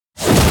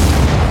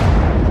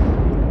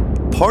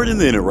Pardon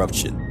the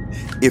interruption.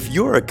 If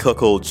you're a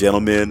cuckold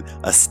gentleman,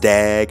 a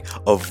stag,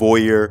 a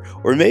voyeur,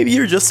 or maybe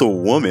you're just a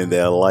woman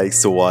that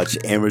likes to watch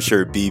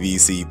amateur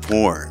BBC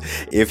porn,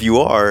 if you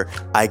are,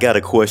 I got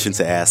a question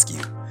to ask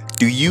you.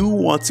 Do you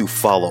want to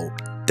follow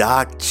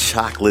Doc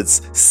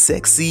Chocolate's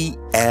sexy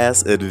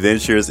ass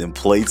adventures in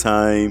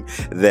playtime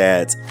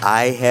that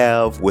I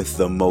have with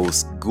the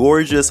most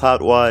gorgeous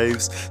hot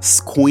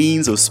wives,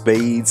 queens of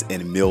spades,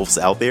 and MILFs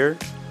out there?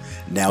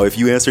 Now, if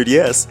you answered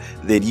yes,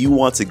 then you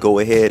want to go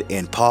ahead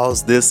and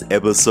pause this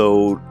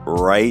episode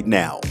right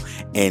now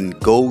and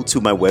go to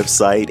my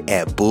website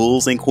at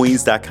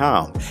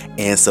bullsandqueens.com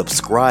and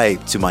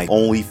subscribe to my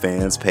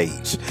OnlyFans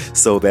page.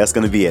 So that's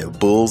going to be at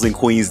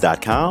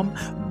bullsandqueens.com,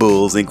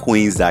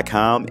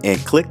 bullsandqueens.com, and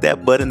click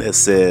that button that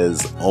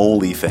says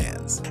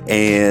OnlyFans.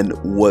 And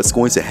what's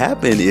going to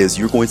happen is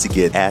you're going to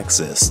get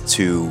access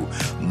to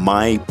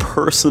my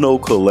personal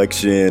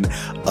collection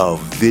of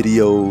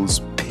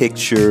videos,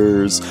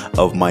 pictures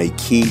of my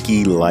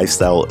kinky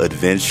lifestyle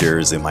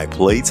adventures in my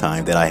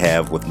playtime that I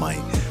have with my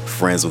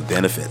friends with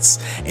benefits.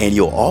 And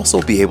you'll also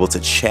be able to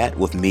chat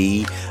with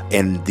me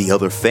and the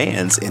other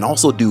fans and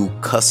also do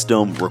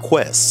custom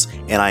requests.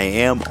 And I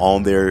am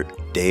on there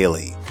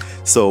daily.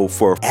 So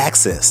for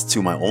access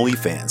to my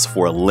OnlyFans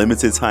for a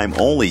limited time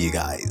only, you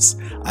guys,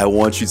 I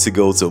want you to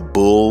go to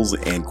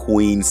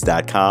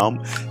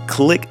bullsandqueens.com,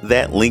 click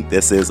that link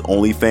that says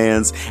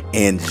OnlyFans,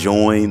 and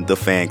join the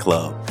fan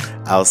club.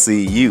 I'll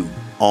see you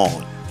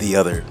on the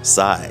other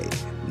side.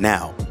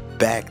 Now,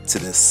 back to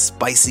the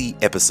spicy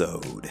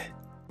episode.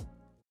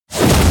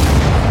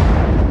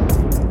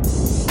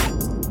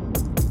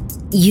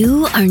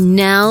 You are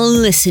now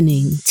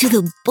listening to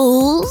the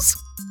Bulls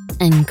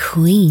and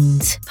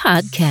Queens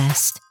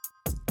podcast,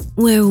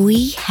 where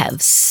we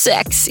have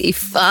sexy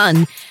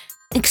fun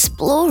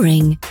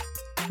exploring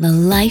the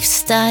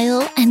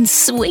lifestyle and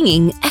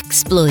swinging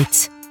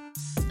exploits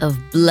of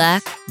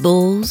black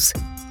bulls,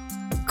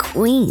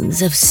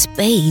 queens of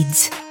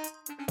spades,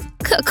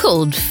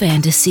 cuckold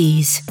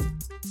fantasies,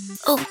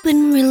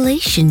 open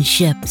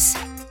relationships,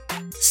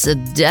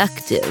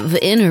 seductive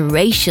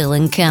interracial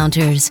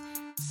encounters,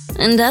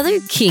 and other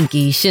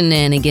kinky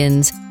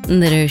shenanigans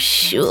that are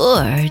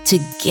sure to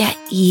get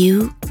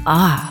you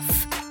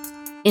off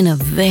in a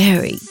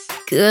very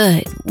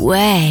good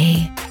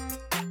way.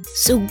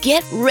 So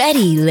get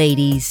ready,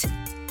 ladies,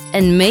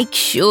 and make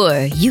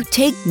sure you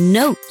take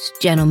notes,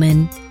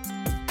 gentlemen,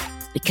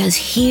 because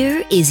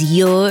here is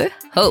your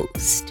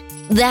host,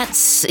 that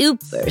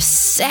super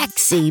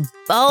sexy,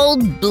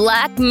 bald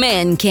black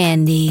man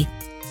candy,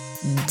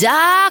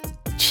 Doc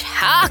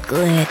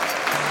Chocolate.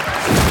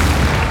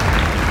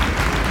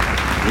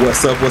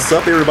 What's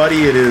up,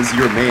 everybody? It is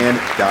your man,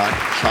 Doc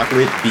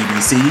Chocolate,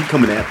 BBC,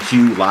 coming at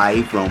you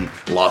live from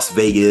Las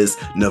Vegas,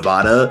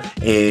 Nevada.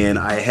 And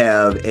I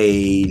have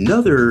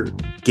another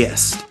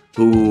guest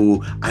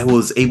who I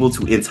was able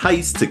to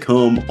entice to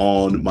come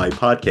on my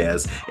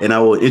podcast. And I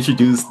will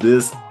introduce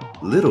this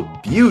little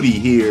beauty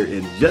here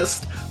in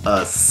just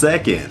a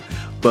second.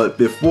 But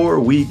before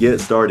we get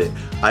started,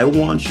 I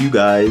want you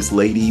guys,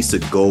 ladies, to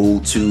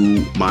go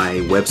to my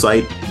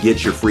website,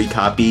 get your free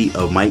copy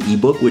of my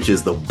ebook, which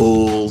is The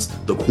Bulls,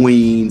 the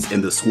Queens,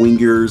 and the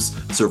Swingers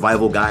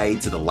Survival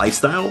Guide to the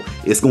Lifestyle.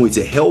 It's going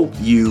to help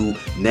you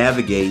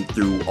navigate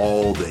through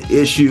all the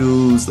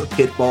issues, the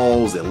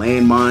pitfalls, and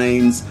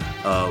landmines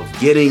of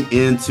getting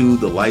into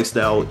the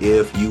lifestyle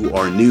if you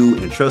are new.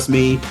 And trust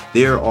me,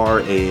 there are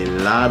a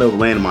lot of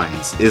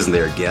landmines, isn't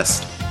there,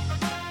 guest?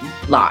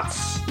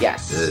 Lots.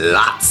 Yes.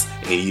 Lots.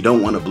 And you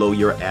don't want to blow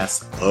your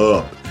ass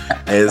up.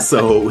 And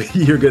so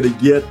you're going to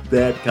get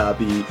that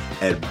copy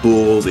at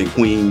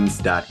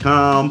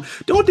bullsandqueens.com.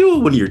 Don't do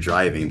it when you're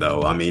driving,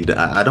 though. I mean,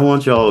 I don't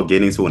want y'all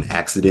getting into an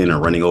accident or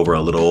running over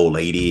a little old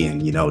lady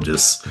and,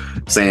 just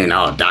saying,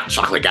 oh, Doc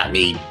Chocolate got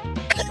me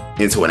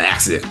into an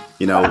accident,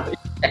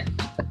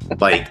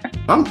 Like,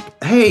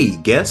 hey,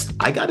 guest,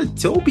 I got to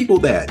tell people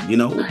that,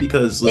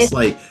 because it's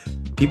like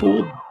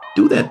people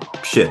do that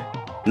shit.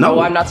 No,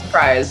 I'm not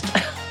surprised.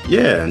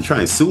 Yeah, and try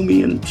and sue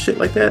me and shit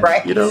like that.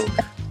 Right.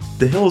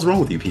 The hell is wrong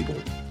with you people?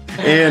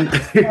 And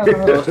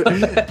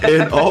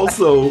and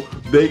also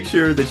make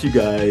sure that you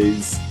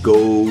guys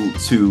go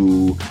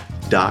to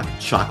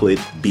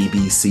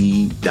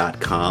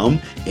docchocolatebdc.com,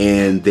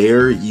 and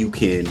there you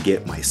can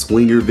get my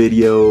swinger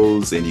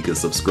videos and you can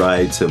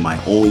subscribe to my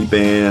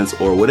OnlyFans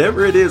or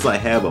whatever it is I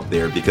have up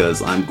there,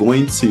 because I'm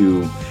going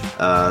to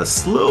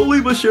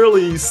slowly but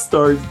surely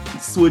start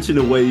switching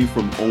away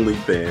from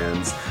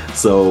OnlyFans.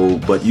 So,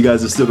 but you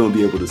guys are still going to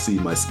be able to see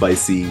my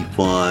spicy,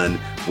 fun,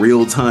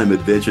 real-time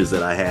adventures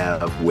that I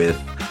have with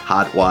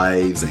hot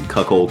wives and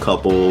cuckold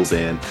couples.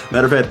 And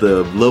matter of fact,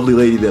 the lovely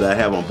lady that I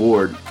have on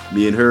board,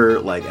 me and her,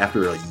 like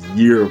after a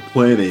year of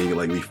planning,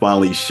 like we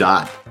finally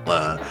shot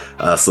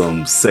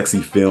some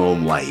sexy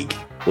film, like,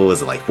 what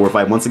was it, like 4 or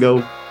 5 months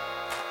ago?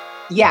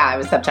 Yeah, it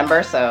was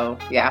September, so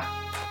yeah.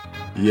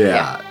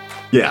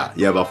 Yeah,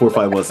 about 4 or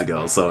 5 months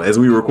ago. So as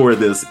we record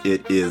this,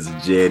 it is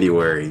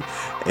January.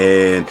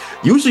 And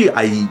usually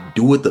I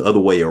do it the other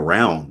way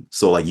around.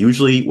 So like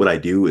usually what I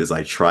do is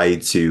I try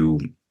to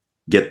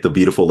get the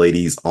beautiful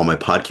ladies on my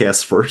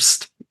podcast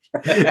first.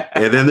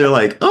 And then they're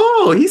like,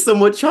 oh, he's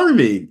somewhat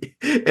charming.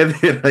 And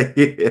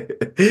then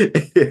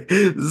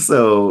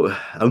so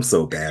I'm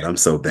so bad. I'm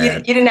so You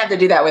bad. didn't have to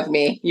do that with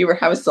me.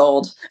 I was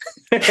sold.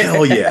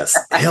 Hell yes.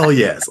 Hell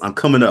yes. I'm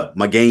coming up.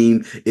 My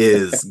game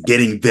is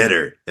getting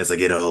better as I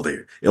get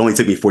older. It only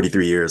took me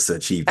 43 years to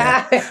achieve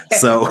that.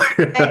 So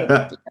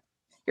Hey,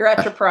 you're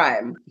at your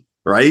prime.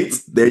 right?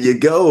 There you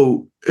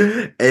go.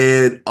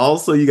 And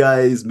also, you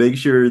guys make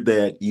sure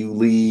that you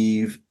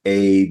leave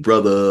a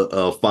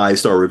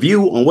 5-star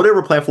review on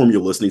whatever platform you're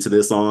listening to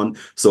this on.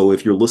 So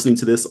if you're listening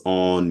to this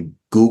on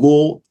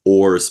Google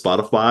or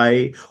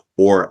Spotify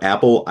or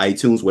Apple,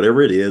 iTunes,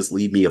 whatever it is,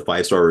 leave me a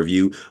 5-star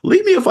review.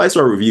 Leave me a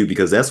 5-star review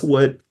because that's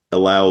what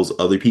allows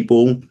other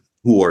people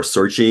who are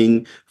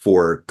searching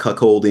for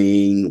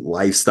cuckolding,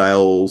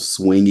 lifestyle,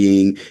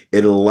 swinging.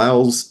 It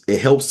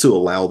helps to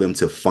allow them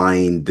to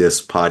find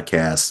this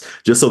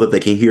podcast just so that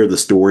they can hear the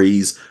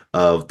stories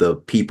of the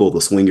people,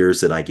 the swingers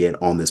that I get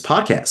on this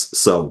podcast.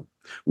 So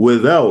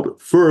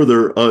without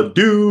further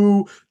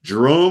ado,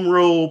 drum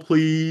roll,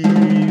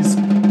 please.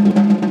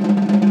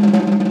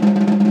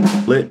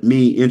 Let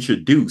me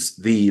introduce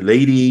the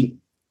lady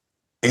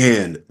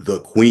and the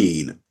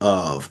queen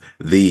of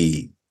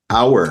the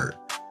hour.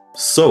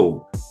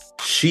 So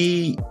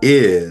she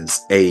is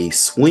a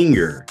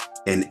swinger,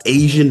 an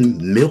Asian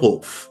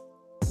MILF,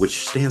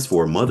 which stands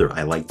for mother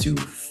I like to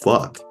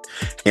fuck,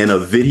 and a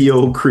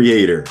video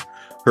creator.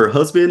 Her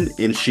husband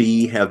and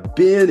she have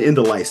been in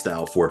the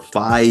lifestyle for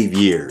 5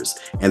 years,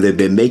 and they've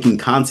been making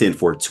content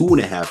for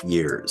 2.5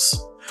 years.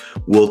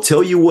 We'll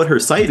tell you what her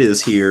site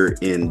is here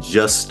in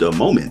just a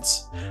moment.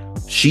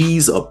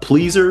 She's a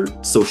pleaser,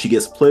 so she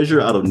gets pleasure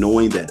out of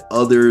knowing that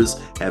others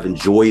have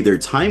enjoyed their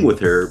time with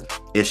her,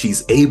 and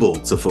she's able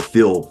to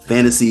fulfill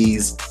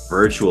fantasies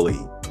virtually.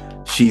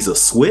 She's a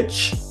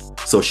switch,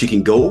 so she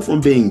can go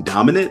from being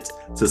dominant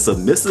to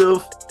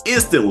submissive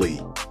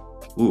instantly.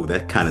 Ooh,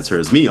 that kind of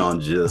turns me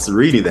on just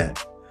reading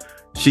that.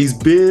 She's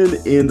been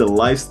in the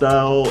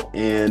lifestyle,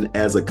 and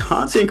as a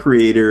content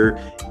creator,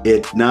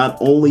 it not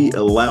only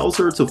allows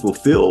her to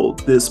fulfill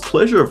this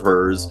pleasure of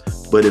hers,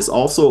 but it's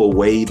also a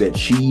way that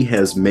she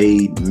has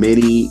made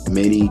many,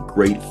 many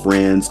great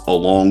friends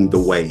along the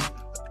way.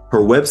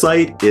 Her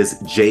website is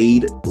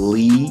jadeli.co,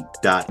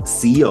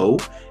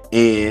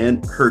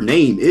 and her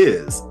name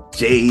is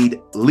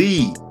Jade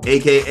Li,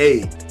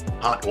 aka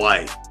Hot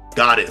Wife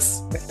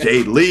Goddess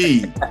Jade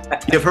Li.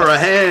 Give her a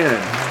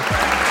hand.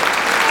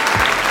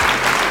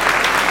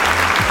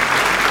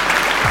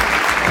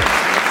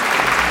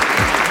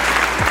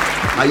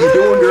 How you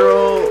doing,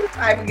 girl?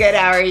 I'm good.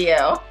 How are you?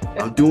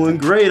 I'm doing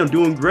great. I'm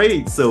doing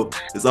great. So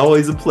it's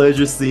always a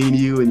pleasure seeing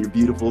you and your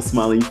beautiful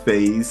smiling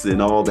face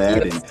and all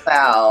that.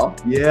 Beautiful.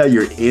 And yeah,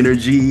 your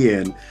energy.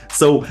 And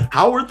so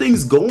how are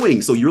things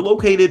going? So you're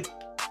located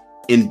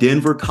in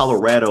Denver,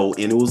 Colorado,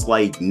 and it was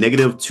like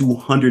negative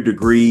 200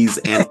 degrees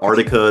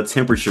Antarctica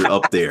temperature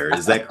up there.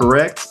 Is that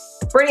correct?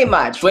 Pretty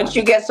much. Once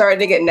you get started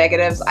to get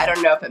negatives, I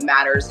don't know if it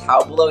matters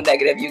how below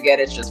negative you get.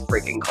 It's just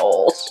freaking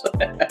cold.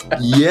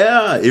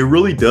 Yeah, it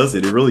really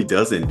doesn't. It really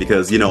doesn't.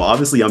 Because,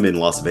 obviously I'm in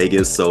Las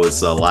Vegas, so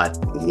it's a lot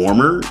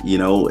warmer.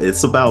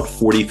 It's about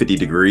 40, 50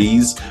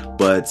 degrees.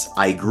 But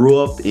I grew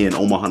up in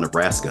Omaha,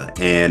 Nebraska.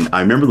 And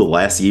I remember the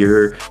last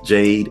year,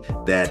 Jade,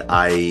 that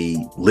I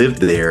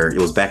lived there.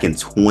 It was back in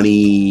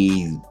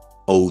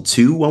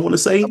 2002, I want to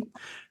say.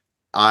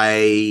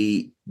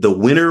 The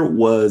winter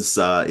was,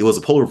 it was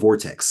a polar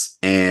vortex,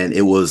 and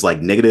it was like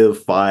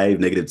 -5,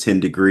 -10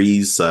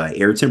 degrees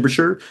air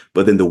temperature.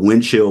 But then the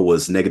wind chill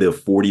was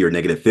 -40 or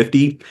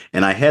 -50.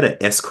 And I had an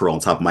S curl on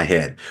top of my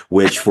head,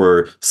 which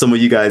for some of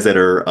you guys that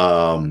are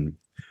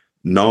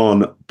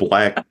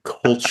non-Black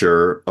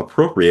culture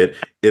appropriate,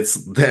 it's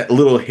that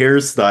little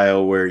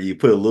hairstyle where you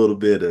put a little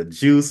bit of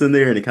juice in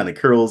there and it kind of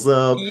curls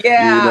up.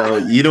 Yeah.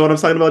 You know what I'm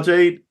talking about,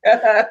 Jade?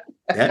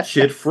 That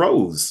shit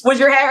froze. Was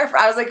your head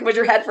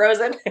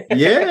frozen?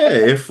 Yeah,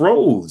 it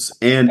froze.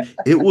 And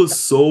it was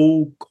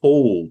so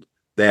cold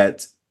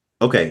that,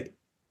 okay,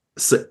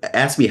 so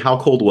ask me, how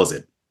cold was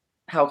it?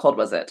 How cold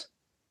was it?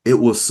 It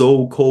was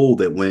so cold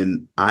that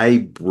when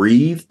I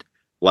breathed,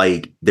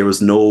 like there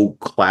was no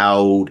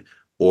cloud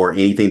or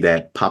anything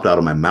that popped out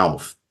of my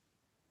mouth.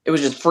 It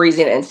was just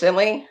freezing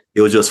instantly?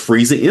 It was just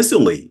freezing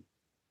instantly.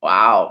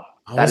 Wow.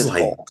 I was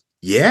like, cold.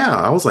 Yeah,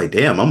 I was like,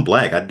 damn, I'm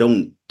Black. I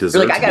don't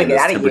deserve I gotta get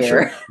out of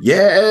here.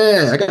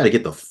 Yeah, I gotta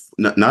get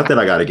not that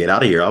I gotta get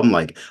out of here. I'm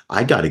like,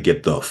 I gotta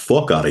get the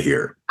fuck out of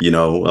here. I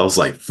was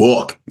like,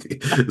 fuck.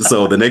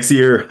 So the next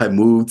year I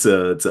moved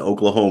to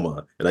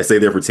Oklahoma, and I stayed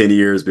there for 10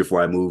 years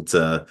before I moved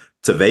to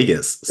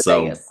Vegas.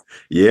 Vegas.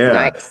 Yeah.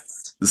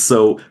 Nice.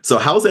 So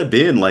how's that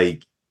been,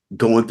 like,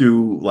 going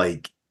through,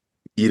 like,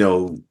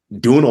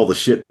 doing all the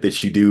shit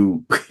that you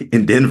do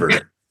in Denver?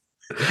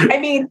 I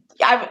mean,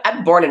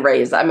 I'm born and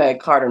raised. I'm a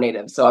Colorado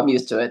native, so I'm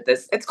used to it.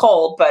 It's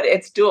cold, but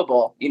it's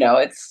doable. You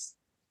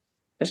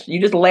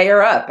just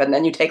layer up, and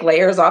then you take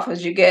layers off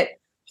as you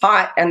get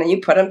hot, and then you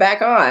put them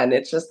back on.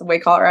 It's just the way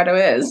Colorado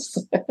is.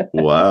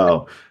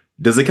 Wow.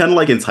 Does it kind of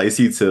like entice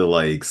you to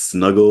like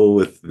snuggle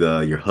with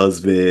your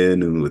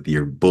husband and with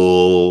your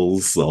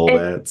bulls, all It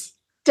that?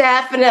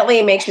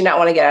 definitely makes you not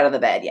want to get out of the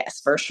bed.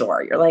 Yes, for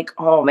sure. You're like,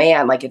 oh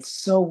man, like it's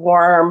so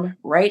warm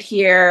right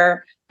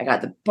here. I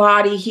got the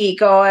body heat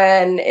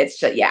going. It's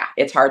just, yeah,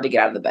 it's hard to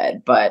get out of the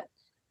bed, but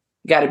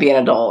you got to be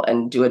an adult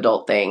and do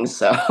adult things.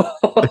 So,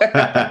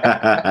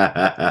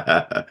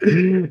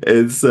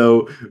 And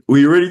so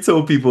we already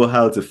told people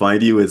how to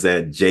find you is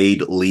at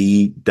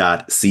jadeli.co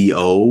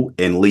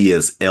and Lee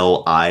is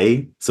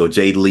Li. So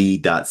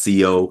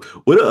jadeli.co.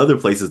 What are other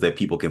places that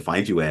people can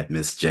find you at,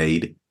 Miss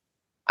Jade?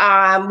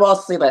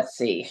 let's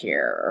see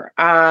here.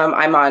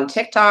 I'm on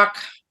TikTok.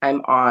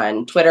 I'm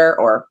on Twitter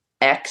or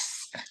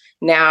X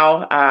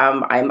now.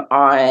 I'm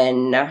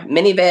on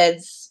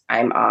Minivids.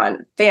 I'm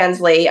on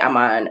Fansly. I'm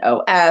on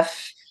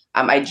OF.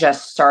 I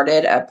just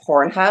started a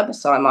Pornhub,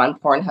 so I'm on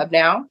Pornhub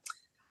now.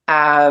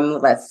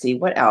 Let's see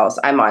what else.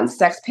 I'm on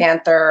Sex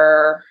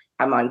Panther.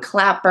 I'm on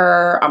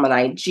Clapper. I'm on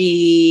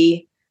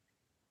IG.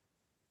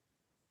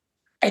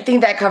 I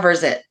think that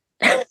covers it.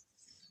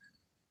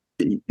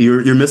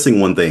 You're missing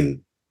one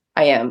thing.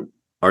 I am.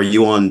 Are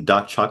you on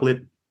Doc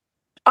Chocolate?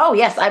 Oh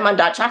yes, I'm on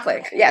Dot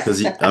Chocolate. Yes.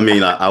 Because I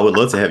mean, I would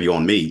love to have you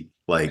on me.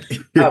 Like,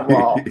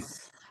 well,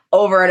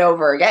 over and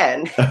over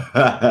again.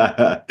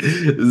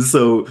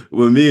 so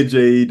when me and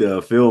Jade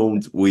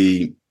filmed,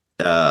 it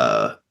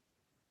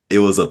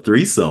was a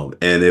threesome,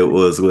 and it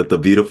was with the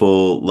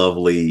beautiful,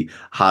 lovely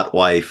hot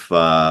wife.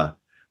 I'm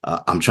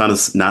trying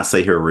to not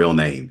say her real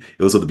name.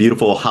 It was with the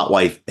beautiful hot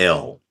wife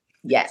L.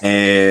 Yes.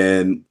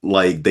 And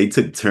like they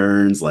took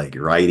turns like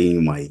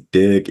riding my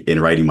dick and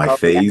riding my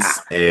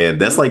face. Yeah.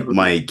 And that's like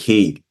my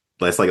kink.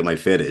 That's like my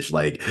fetish.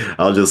 Like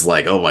I was just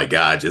like, oh my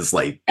God, just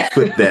like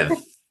put that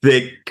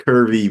thick,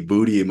 curvy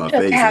booty in my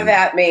Just face. have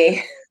at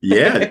me.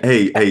 Yeah.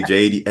 Hey,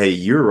 JD. Hey,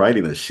 you're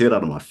riding the shit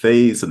out of my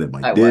face and then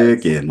my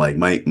dick, and like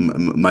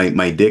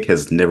my dick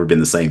has never been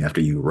the same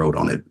after you rode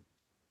on it.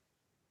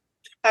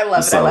 I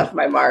love it. I left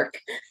my mark.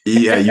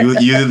 Yeah, you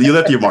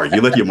left your mark. You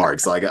left your mark.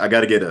 So I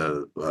got to get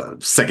a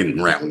second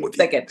round with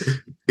you.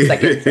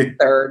 Second,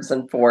 thirds,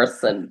 and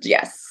fourths, and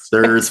yes,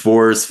 thirds,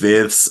 fourths,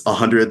 fifths,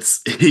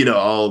 hundredths.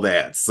 All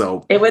that.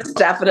 So it was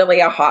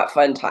definitely a hot,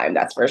 fun time.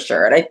 That's for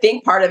sure. And I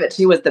think part of it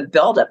too was the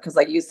buildup, because,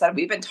 like you said,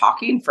 we've been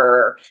talking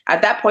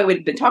at that point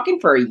we'd been talking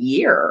for a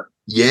year.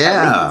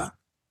 Yeah.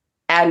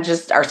 And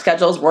just our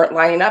schedules weren't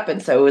lining up.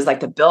 And so it was like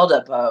the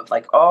buildup of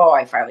like, oh,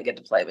 I finally get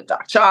to play with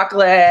Doc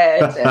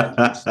Chocolate.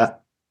 And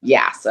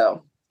yeah,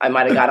 so I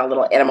might have got a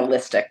little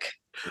animalistic.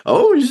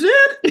 Oh,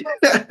 shit.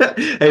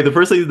 Hey, the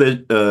first thing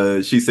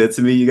that she said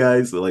to me, you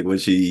guys, like when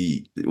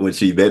she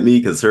met me,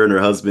 because her and her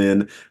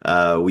husband,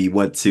 we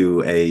went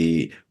to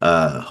a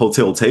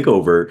hotel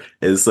takeover.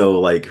 And so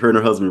like her and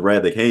her husband,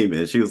 Brad, they came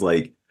and she was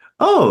like,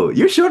 oh,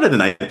 you're shorter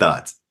than I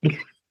thought.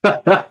 I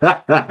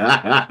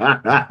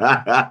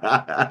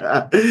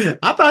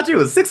thought you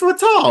was 6 foot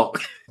tall.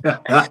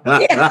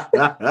 Yeah.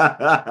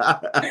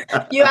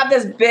 You have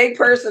this big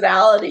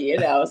personality,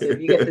 so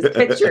you get this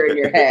picture in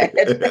your head.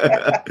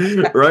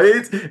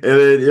 Right? And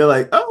then you're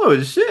like,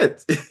 oh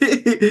shit.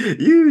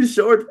 You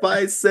short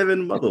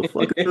 5'7"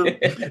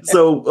 motherfucker.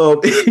 So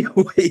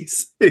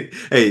anyways,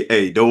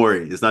 hey, don't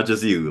worry. It's not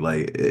just you.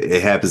 Like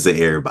it happens to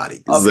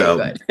everybody. Okay, so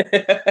good.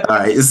 All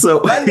right. So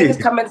things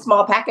come in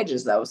small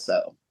packages though,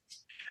 so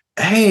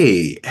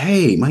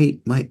hey,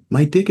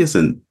 my dick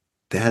isn't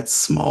that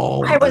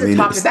small. I wasn't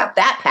talking about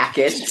that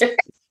package.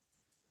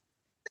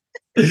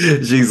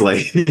 She's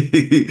like,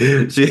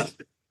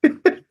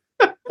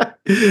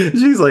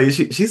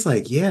 she's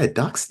like, yeah,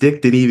 Doc's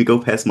dick didn't even go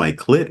past my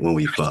clit when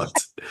we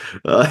fucked.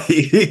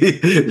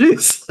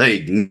 She's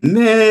like,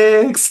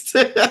 next.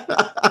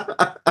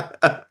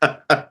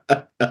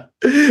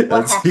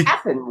 What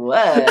happened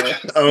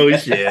was oh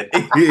shit.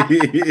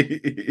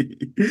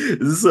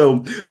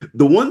 So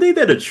the one thing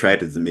that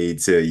attracted me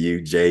to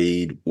you,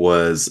 Jade,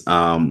 was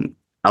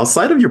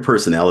outside of your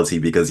personality,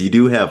 because you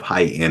do have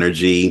high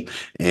energy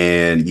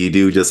and you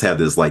do just have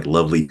this like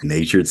lovely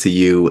nature to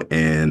you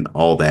and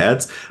all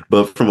that.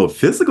 But from a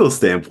physical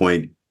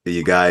standpoint,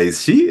 you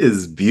guys, she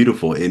is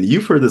beautiful. And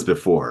you've heard this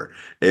before.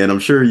 And I'm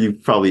sure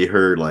you've probably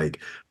heard like,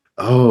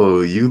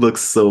 oh,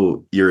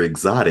 you're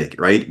exotic,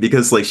 right?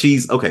 Because like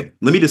she's okay.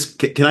 Let me just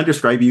can I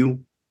describe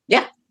you?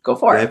 Yeah, go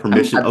for it. I have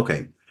permission.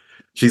 Okay.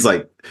 She's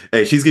like,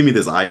 hey, she's giving me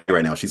this eye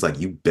right now. She's like,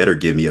 you better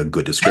give me a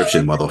good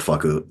description,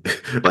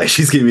 motherfucker. Like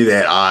she's giving me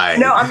that eye.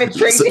 No, I'm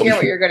intrigued to hear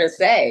what you're gonna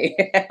say.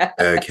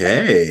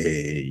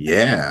 Okay.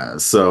 Yeah.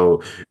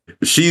 So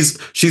she's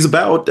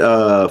about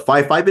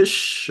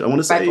 5'5"-ish, I want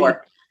to say. 5'4".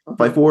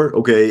 5'4".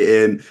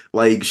 Okay. And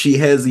like she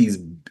has these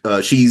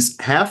she's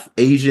half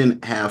Asian,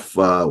 half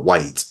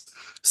white.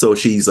 So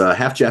she's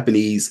half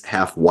Japanese,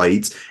 half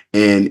white,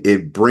 and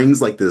it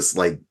brings like this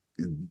like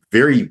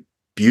very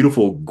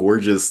beautiful,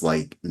 gorgeous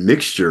like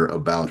mixture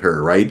about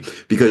her, right?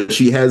 Because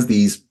she has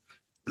these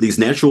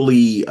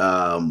naturally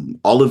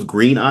olive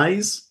green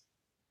eyes.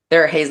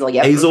 They're hazel,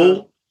 yeah.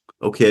 Hazel.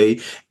 Okay.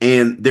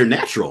 And they're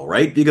natural,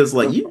 right? Because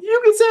like you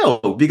can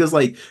tell because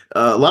like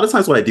a lot of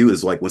times what I do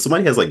is like when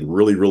somebody has like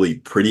really, really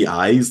pretty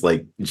eyes,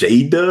 like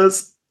Jade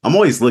does, I'm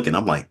always looking.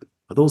 I'm like,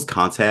 are those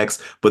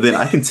contacts? But then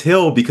I can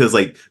tell because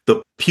like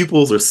the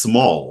pupils are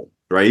small,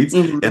 right?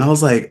 And I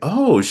was like,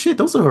 oh shit,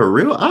 those are her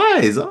real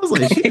eyes. I was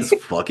like, she is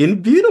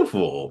fucking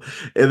beautiful.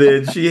 And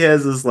then she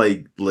has this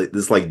like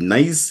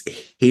nice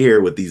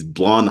hair with these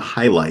blonde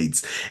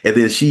highlights. And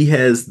then she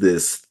has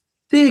this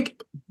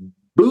thick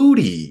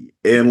booty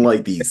and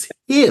like these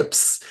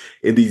hips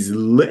and these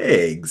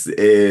legs,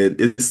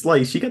 and it's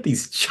like she got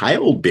these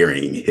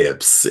childbearing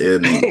hips,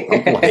 and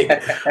I'm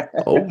like,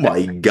 oh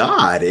my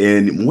god.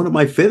 And one of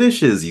my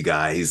fetishes, you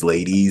guys,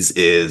 ladies,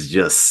 is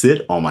just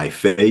sit on my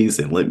face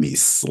and let me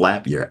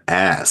slap your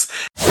ass.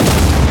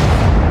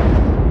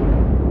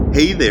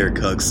 Hey there,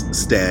 cucks,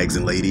 stags,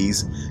 and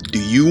ladies.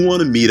 Do you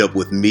want to meet up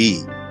with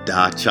me,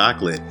 Doc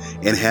Chocolate,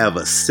 and have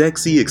a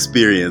sexy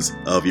experience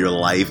of your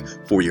life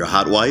for your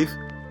hot wife?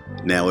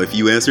 Now, if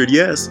you answered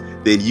yes,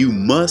 then you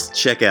must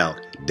check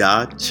out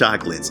Doc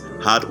Chocolate's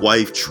Hot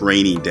Wife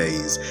Training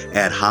Days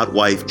at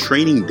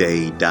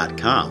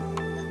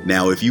hotwifetrainingday.com.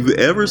 Now, if you've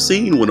ever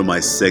seen one of my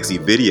sexy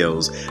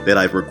videos that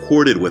I've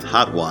recorded with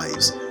hot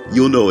wives,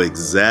 you'll know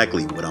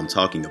exactly what I'm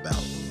talking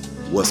about.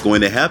 What's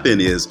going to happen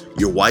is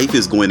your wife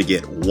is going to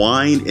get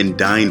wined and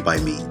dined by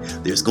me.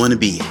 There's going to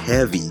be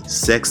heavy,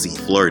 sexy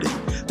flirting.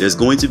 There's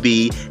going to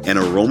be an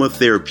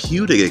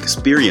aromatherapeutic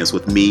experience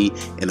with me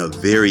in a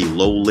very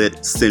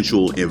low-lit,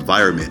 sensual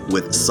environment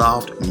with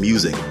soft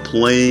music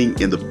playing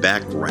in the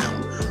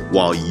background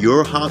while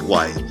your hot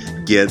wife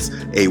gets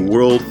a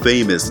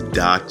world-famous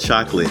Doc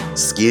Chocolate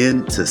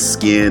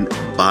skin-to-skin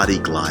body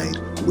glide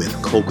with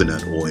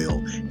coconut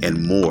oil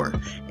and more.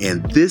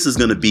 And this is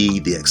going to be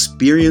the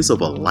experience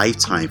of a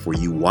lifetime for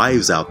you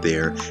wives out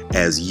there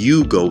as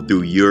you go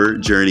through your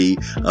journey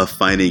of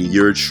finding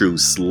your true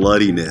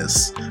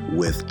sluttiness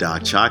with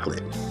Doc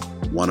Chocolate.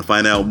 Want to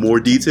find out more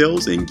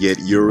details and get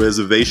your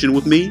reservation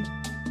with me?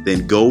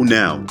 Then go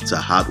now to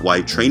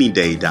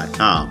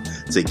hotwifetrainingday.com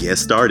to get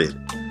started.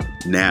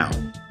 Now,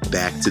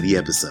 back to the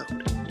episode.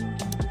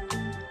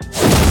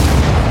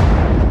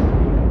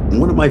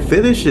 One of my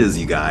fetishes,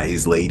 you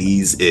guys,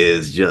 ladies,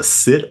 is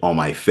just sit on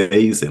my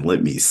face and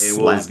let me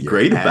slap. What was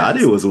great about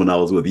it was when I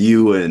was with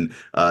you and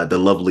the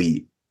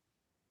lovely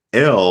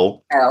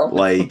L.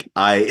 Like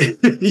hey,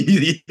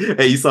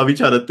 you saw me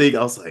trying to think.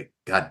 I was like,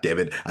 God damn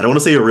it! I don't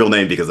want to say your real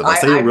name because if I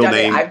say your real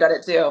name, I've done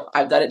it too.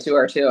 I've done it to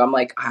her too. I'm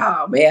like,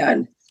 oh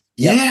man.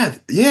 Yeah,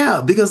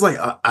 because like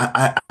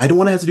I don't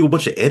want to have to do a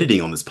bunch of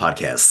editing on this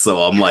podcast,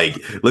 so I'm like,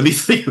 let me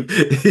think.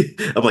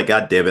 I'm like,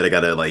 God damn it, I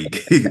gotta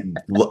like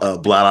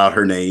blot out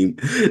her name.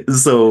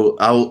 So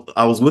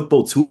I was with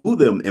both two of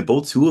them, and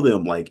both two of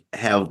them like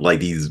have like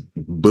these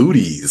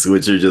booties,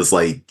 which are just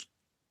like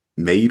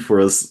made for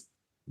us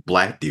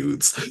black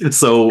dudes.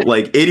 So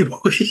like,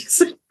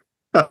 anyways,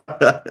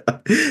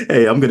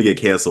 hey, I'm gonna get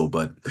canceled,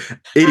 but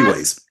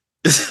anyways,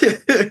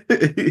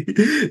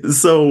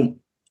 so.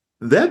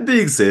 That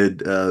being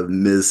said,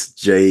 Miss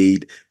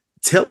Jade,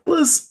 tell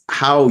us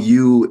how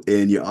you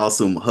and your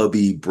awesome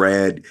hubby,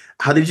 Brad,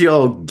 how did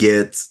y'all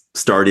get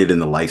started in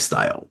the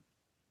lifestyle?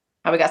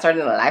 How we got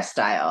started in the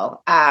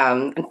lifestyle.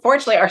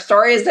 Unfortunately, our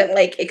story isn't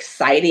like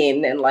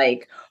exciting and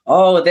like,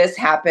 oh, this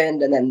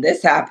happened and then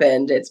this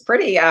happened. It's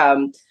pretty,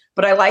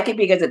 but I like it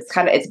because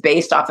it's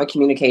based off of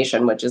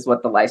communication, which is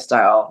what the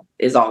lifestyle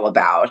is all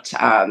about.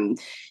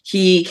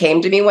 He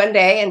came to me one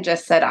day and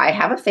just said, I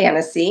have a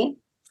fantasy.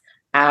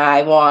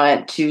 I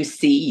want to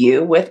see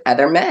you with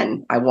other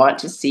men. I want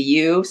to see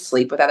you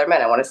sleep with other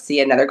men. I want to see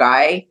another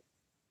guy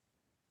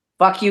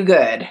fuck you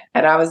good.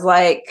 And I was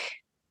like,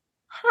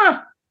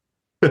 huh,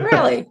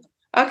 really?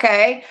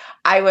 Okay.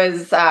 I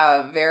was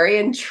very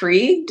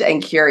intrigued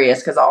and curious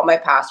because all my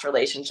past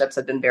relationships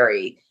have been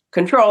very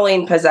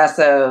controlling,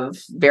 possessive,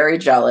 very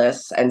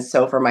jealous. And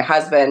so for my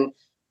husband,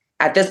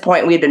 at this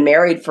point, we'd been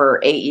married for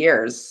 8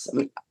 years.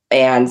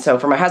 And so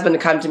for my husband to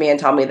come to me and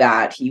tell me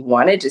that he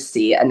wanted to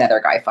see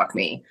another guy fuck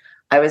me,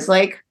 I was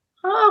like,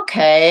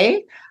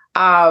 okay.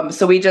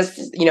 So we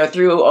just,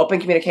 through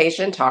open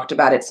communication, talked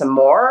about it some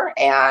more.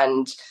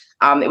 And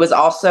it was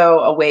also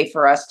a way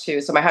for us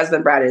so my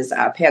husband, Brad, is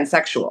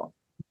pansexual.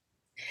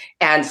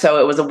 And so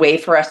it was a way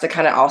for us to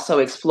kind of also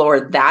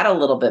explore that a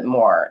little bit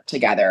more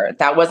together.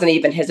 That wasn't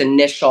even his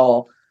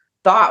initial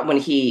thought when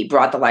he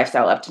brought the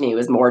lifestyle up to me. It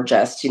was more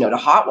just, to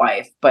hot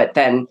wife. But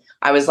then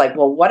I was like,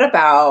 well, what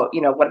about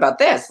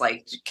this?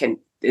 Like,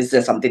 is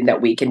this something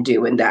that we can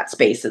do in that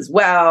space as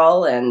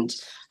well? And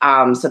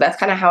so that's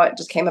kind of how it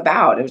just came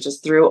about. It was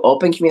just through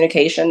open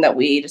communication that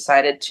we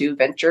decided to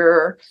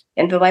venture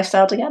into the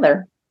lifestyle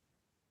together.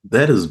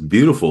 That is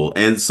beautiful.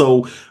 And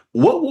so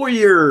what were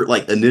your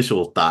like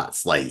initial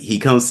thoughts? Like he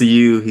comes to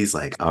you, he's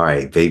like, all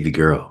right, baby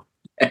girl,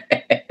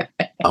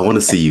 I want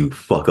to see you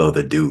fuck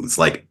other dudes.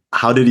 Like,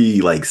 how did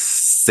he like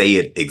say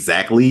it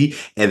exactly?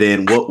 And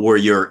then what were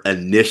your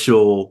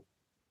initial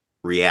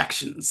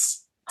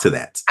reactions to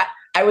that?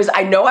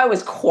 I know I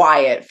was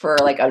quiet for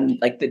like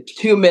the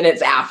 2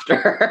 minutes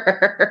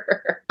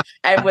after.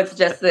 And was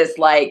just this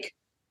like,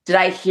 did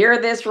I hear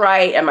this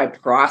right? Am I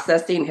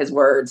processing his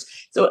words?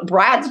 So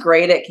Brad's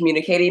great at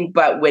communicating,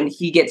 but when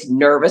he gets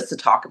nervous to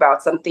talk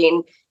about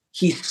something,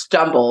 he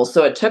stumbles.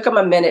 So it took him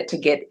a minute to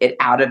get it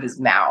out of his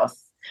mouth.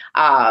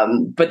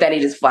 But then he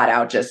just flat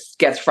out just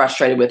gets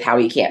frustrated with how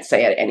he can't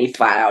say it, and he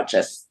flat out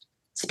just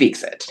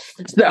speaks it.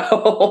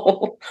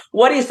 So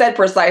what he said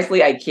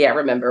precisely, I can't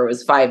remember. It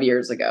was 5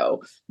 years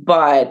ago.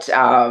 But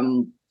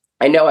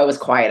I know I was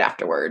quiet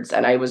afterwards,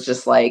 and I was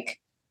just like,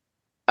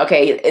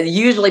 okay,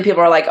 usually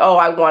people are like, oh,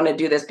 I want to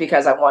do this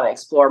because I want to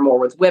explore more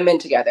with women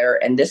together.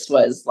 And this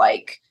was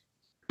like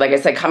I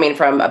said, coming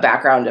from a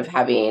background of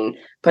having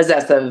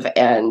possessive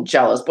and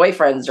jealous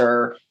boyfriends,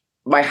 or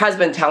my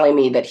husband telling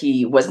me that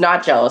he was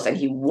not jealous and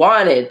he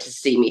wanted to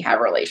see me have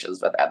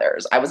relations with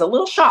others, I was a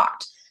little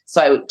shocked.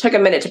 So I took a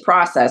minute to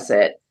process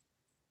it.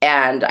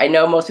 And I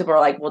know most people are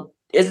like, well,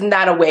 isn't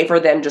that a way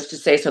for them just to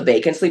say so they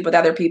can sleep with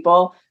other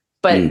people?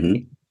 But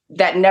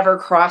that never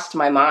crossed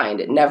my mind.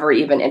 It never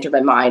even entered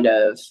my mind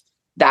of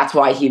that's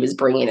why he was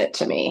bringing it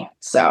to me.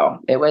 So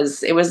it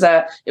was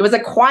a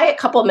quiet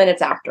couple of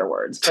minutes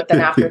afterwards. But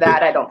then after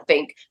that, I don't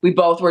think we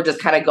both were just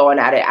kind of going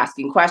at it,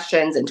 asking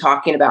questions and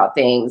talking about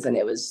things. And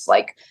it was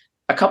like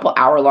a couple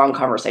hour-long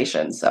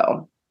conversation.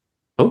 So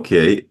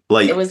okay,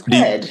 like it was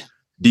good.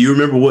 Do you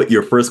remember what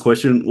your first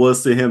question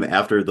was to him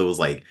after those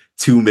like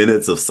 2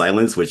 minutes of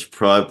silence, which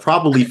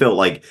probably felt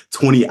like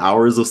 20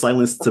 hours of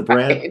silence to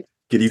Brad? Right.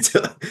 Can you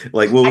tell,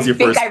 like, what was your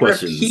first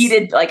question?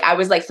 Repeated, like, I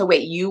was like, so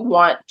wait, you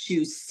want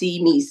to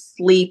see me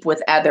sleep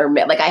with other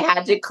men? Like, I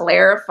had to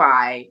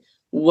clarify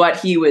what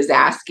he was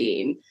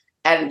asking.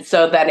 And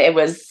so then it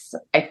was,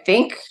 I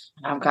think,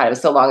 oh God, it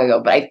was so long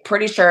ago, but I'm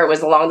pretty sure it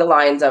was along the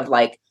lines of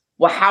like,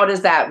 well, how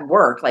does that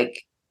work?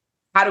 Like,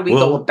 how do we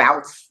go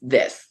about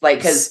this? Like,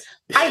 because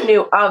I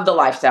knew of the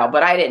lifestyle,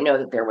 but I didn't know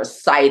that there was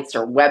sites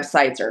or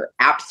websites or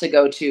apps to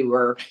go to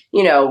or,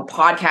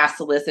 podcasts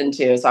to listen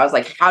to. So I was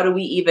like, how do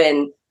we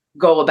even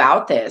go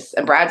about this?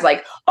 And Brad's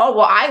like, oh,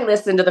 well, I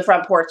listened to the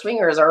Front Porch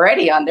Swingers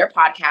already on their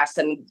podcast.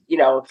 And,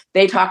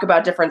 they talk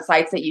about different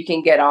sites that you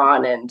can get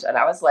on. And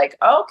I was like,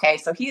 oh, okay.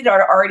 So he'd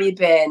already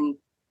been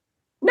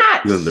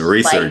not doing the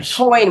research,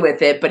 like toying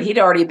with it, but he'd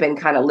already been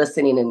kind of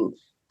listening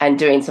and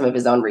doing some of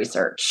his own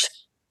research.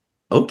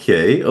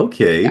 Okay.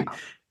 Yeah.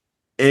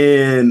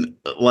 And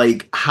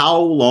like, how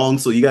long?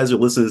 So you guys are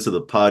listening to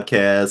the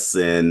podcasts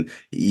and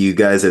you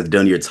guys have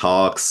done your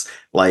talks.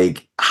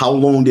 Like, how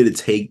long did it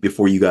take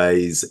before you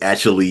guys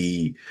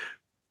actually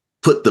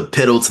put the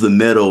pedal to the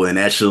metal and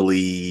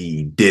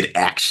actually did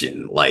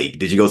action? Like,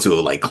 did you go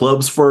to like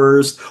clubs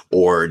first,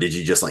 or did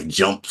you just like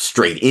jump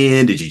straight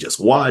in? Did you just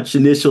watch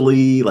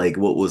initially? Like,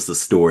 what was the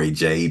story,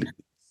 Jade?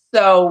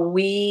 So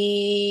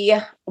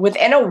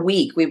within a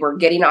week, we were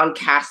getting on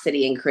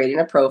Cassidy and creating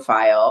a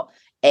profile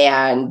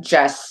and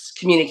just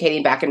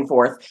communicating back and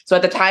forth. So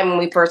at the time when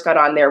we first got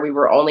on there, we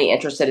were only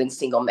interested in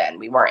single men.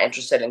 We weren't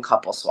interested in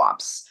couple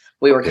swaps.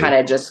 We were kind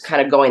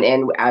of going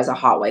in as a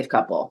hot wife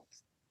couple.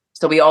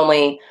 So we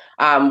only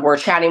were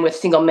chatting with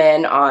single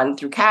men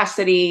through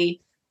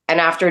Cassidy. And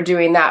after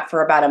doing that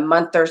for about a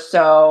month or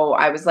so,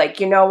 I was like,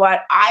 you know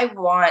what? I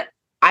want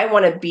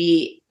to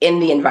be in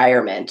the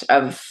environment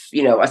of,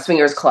 a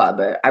swingers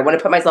club. I want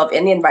to put myself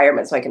in the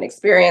environment so I can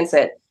experience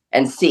it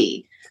and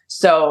see.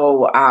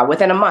 So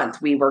within a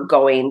month, we were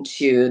going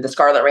to the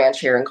Scarlet Ranch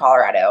here in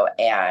Colorado,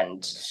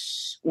 and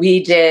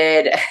we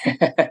did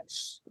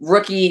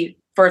rookie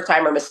first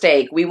timer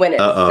mistake. We went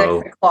at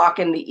 6 o'clock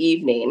in the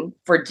evening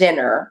for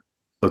dinner.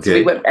 Okay. So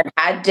we went and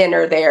had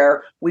dinner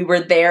there. We were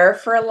there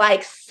for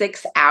like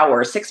 6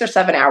 hours, 6 or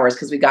 7 hours,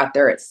 because we got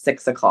there at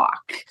 6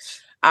 o'clock.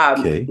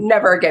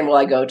 Never again will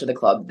I go to the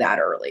club that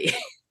early.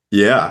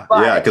 Yeah.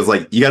 Because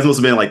like you guys must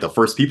have been like the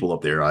first people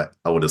up there, I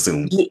would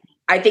assume.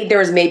 I think there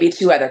was maybe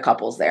 2 other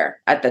couples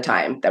there at the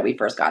time that we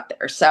first got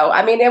there. So,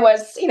 I mean, it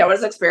was, it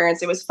was an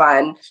experience. It was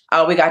fun.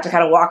 We got to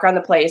kind of walk around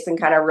the place and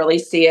kind of really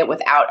see it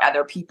without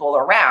other people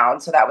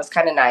around. So that was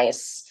kind of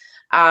nice.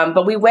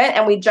 But we went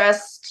and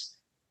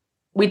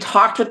we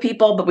talked with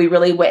people, but we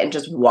really went and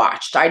just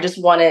watched. I just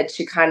wanted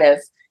to kind of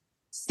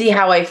see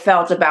how I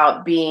felt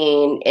about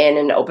being in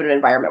an open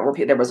environment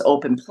where there was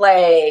open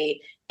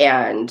play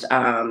and,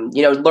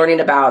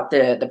 learning about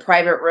the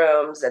private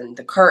rooms and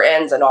the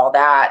curtains and all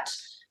that.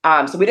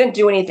 So we didn't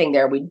do anything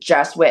there. We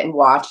just went and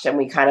watched, and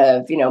we kind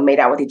of, made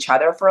out with each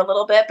other for a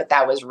little bit, but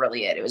that was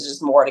really it. It was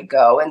just more to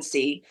go and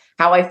see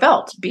how I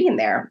felt being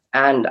there.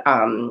 And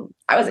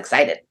I was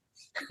excited.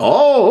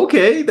 Oh,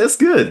 okay. That's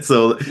good.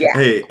 So, yeah.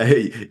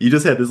 Hey, you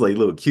just had this like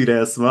little cute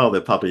ass smile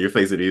that popped on your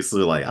face, and you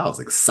were like, I was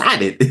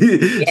excited.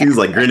 She was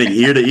like grinning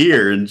ear to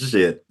ear and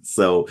shit.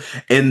 So,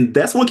 and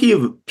that's one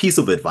piece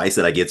of advice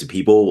that I get to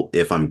people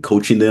if I'm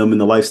coaching them in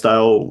the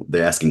lifestyle.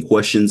 They're asking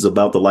questions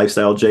about the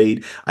lifestyle,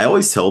 Jade. I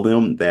always tell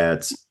them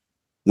that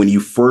when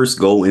you first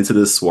go into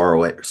this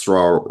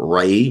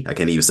soiree, I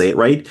can't even say it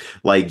right.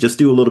 Like, just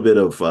do a little bit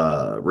of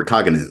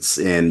recognizance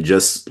and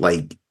just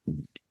like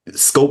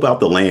scope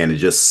out the land and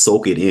just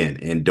soak it in,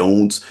 and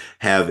don't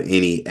have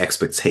any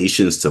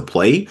expectations to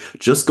play.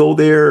 Just go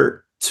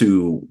there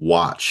to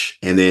watch.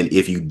 And then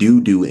if you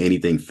do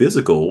anything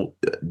physical,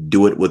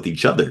 do it with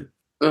each other,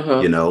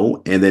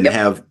 Mm-hmm. and then Yep.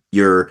 have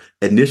your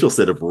initial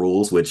set of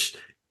rules, which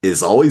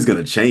is always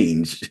going to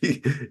change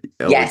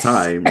over Yes.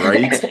 time,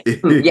 right?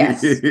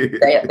 Yes.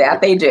 That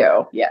they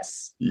do.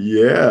 Yes.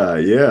 Yeah,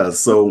 yeah.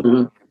 So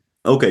Mhm.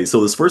 okay,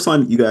 so this first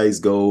time you guys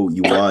go,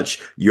 you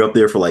watch, you're up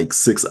there for like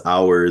 6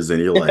 hours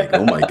and you're like,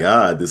 oh my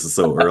God, this is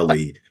so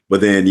early. But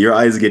then your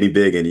eyes are getting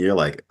big and you're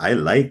like, I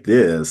like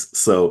this.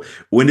 So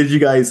when did you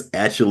guys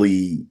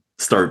actually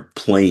start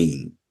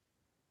playing?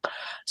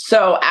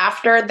 So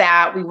after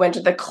that, we went to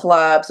the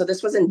club. So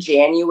this was in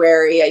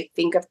January, I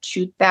think, of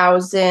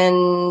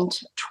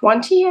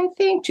 2020, I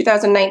think,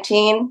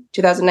 2019,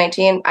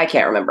 2019. I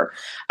can't remember.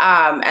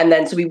 And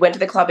then so we went to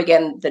the club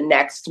again the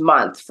next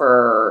month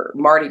for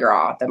Mardi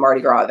Gras, the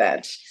Mardi Gras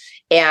event.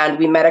 And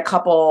we met a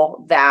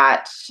couple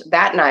that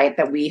night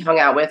that we hung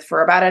out with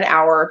for about an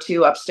hour or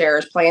two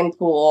upstairs playing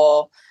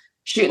pool,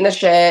 shooting the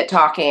shit,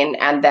 talking,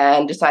 and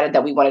then decided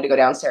that we wanted to go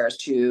downstairs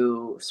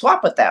to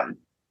swap with them.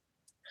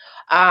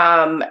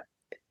 Um,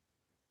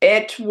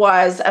 it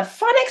was a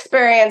fun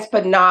experience,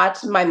 but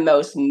not my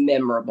most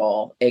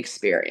memorable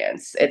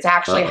experience. It's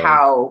actually Uh-oh.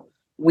 how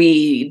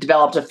we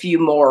developed a few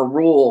more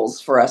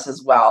rules for us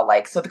as well.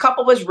 Like, so the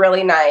couple was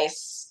really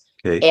nice,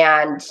 Okay.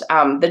 and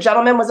the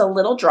gentleman was a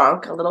little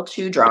drunk, a little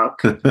too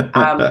drunk.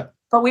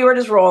 But we were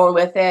just rolling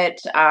with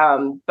it.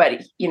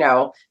 But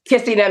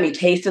kissing him, he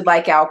tasted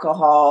like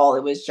alcohol.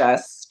 It was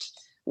just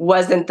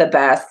wasn't the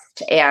best,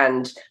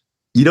 and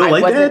You don't I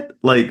like wasn't. that?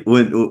 Like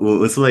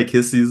when somebody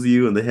kisses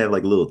you and they have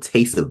like a little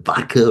taste of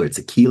vodka or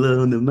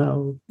tequila in their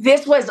mouth?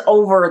 This was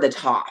over the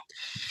top.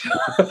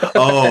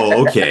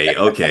 Oh, okay,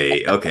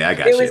 okay, okay. I It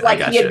got was you. I like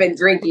he got had you. been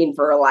drinking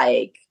for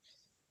like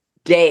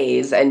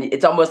days, and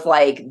it's almost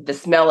like the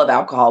smell of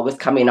alcohol was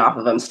coming off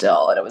of him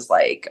still. And it was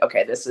like,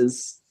 okay, this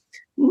is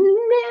nah.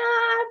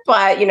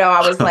 But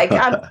I was like,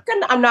 I'm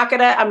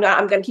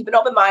gonna keep an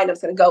open mind. I'm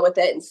just gonna go with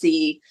it and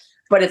see.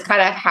 But it's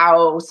kind of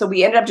how, so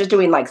we ended up just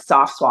doing like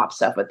soft swap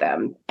stuff with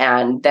them.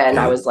 And then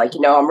I Okay. was like,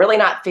 I'm really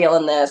not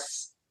feeling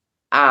this.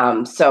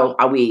 So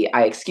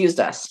I excused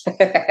us.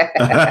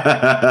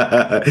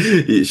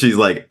 She's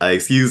like, I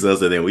excuse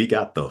us, and then we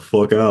got the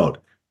fuck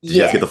out. Did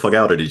you guys get the Yes. fuck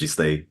out or did you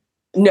stay?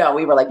 No,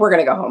 we were like, we're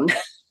gonna go home.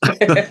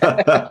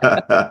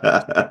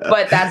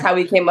 But that's how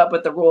we came up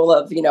with the rule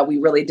of,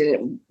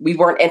 we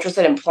weren't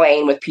interested in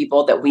playing with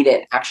people that we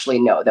didn't actually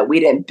know, that we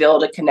didn't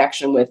build a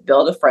connection with,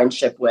 build a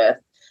friendship with.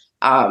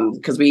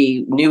 Because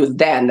we knew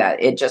then that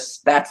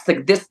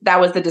that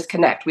was the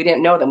disconnect. We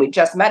didn't know them. We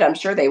just met. I'm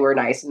sure they were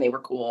nice and they were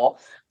cool,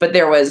 but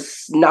there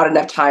was not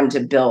enough time to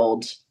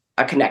build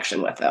a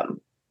connection with them.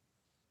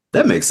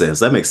 That makes sense.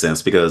 That makes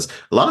sense because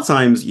a lot of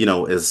times,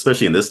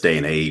 especially in this day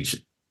and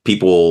age,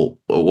 people,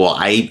 well,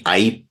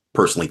 I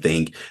personally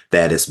think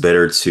that it's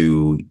better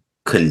to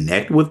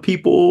connect with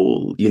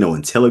people,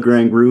 in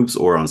Telegram groups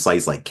or on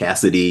sites like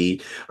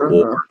Cassidy or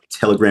Mhm.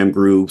 Telegram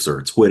groups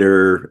or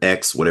Twitter,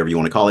 X, whatever you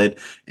want to call it.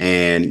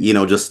 And,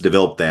 just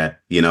develop that,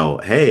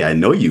 hey, I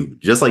know you,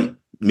 just like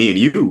me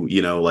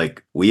and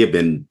like we have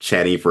been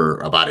chatting for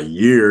about a A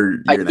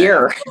year and a half,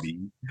 year. maybe,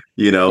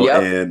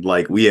 Yep. and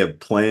like we have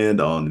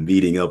planned on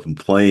meeting up and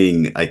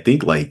playing, I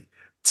think like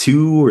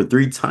 2 or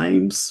 3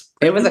 times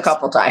It was a previous.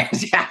 couple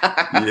times. Yeah.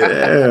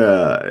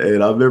 Yeah.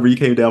 And I remember you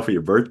came down for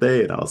your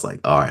birthday, and I was like,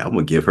 all right, I'm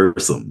gonna give her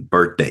some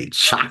birthday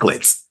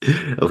chocolates.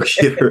 I'm gonna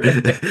give her,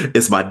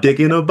 it's my dick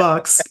in a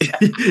box.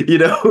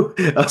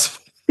 I was-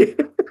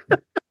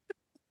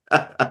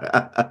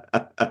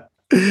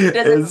 Does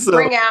and it so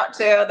spring out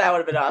too? That would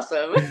have been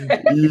awesome.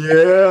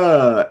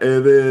 yeah,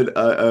 and then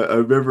I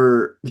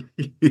remember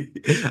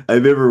I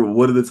remember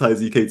one of the times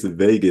he came to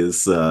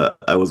Vegas.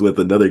 I was with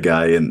another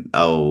guy, and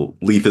I'll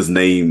leave his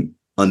name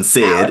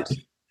unsaid Out.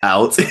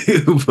 out,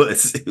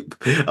 but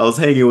I was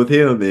hanging with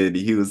him, and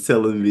he was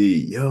telling me,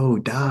 "Yo,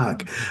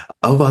 Doc,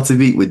 I'm about to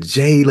meet with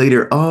Jay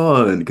later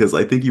on because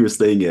I think you were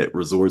staying at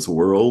Resorts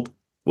World,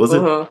 was it?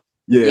 Hmm.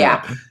 Yeah,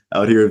 Yeah.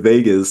 out here in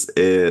Vegas,"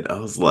 and I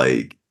was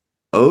like,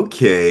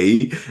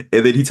 okay.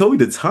 And then he told me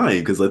the time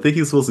because I think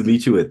he was supposed to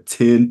meet you at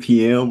 10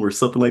 p.m. or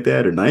something like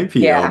that, or 9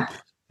 p.m. Yeah.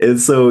 And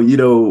so,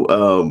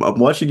 I'm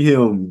watching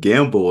him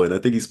gamble, and I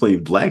think he's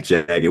playing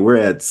blackjack, and we're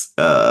at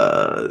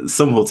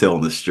some hotel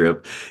on the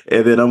strip.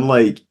 And then I'm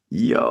like,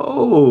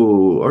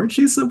 yo, aren't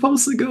you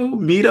supposed to go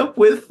meet up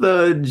with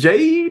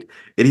Jade?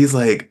 And he's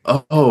like,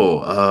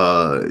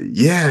 oh,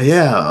 yeah,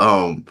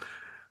 yeah,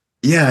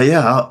 yeah,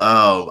 yeah.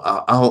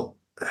 I'll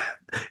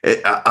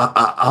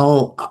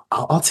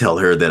tell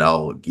her that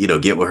I'll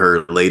get with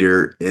her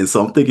later. And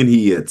so I'm thinking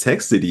he had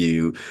texted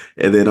you,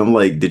 and then I'm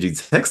like, did you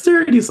text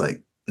her? And he's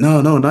like,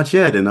 no, no, not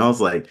yet. And I was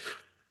like,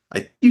 I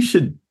think you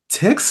should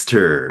text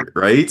her,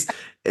 right?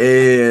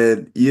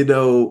 And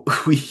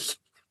we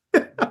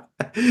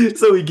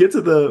so we get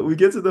to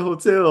the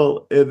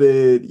hotel, and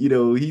then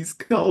he's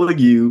calling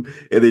you,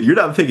 and then you're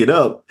not picking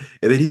up,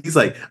 and then he's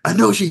like, I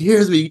know she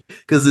hears me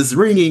because it's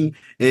ringing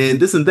and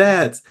this and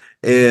that,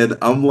 and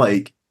I'm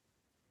like,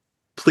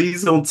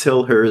 please don't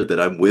tell her that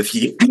I'm with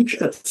you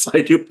because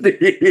I do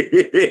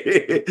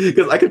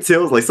because I could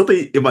tell like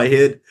something in my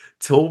head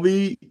told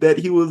me that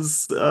he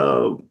was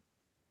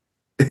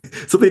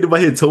something in my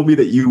head told me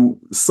that you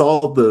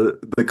saw the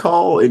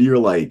call and you're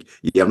like,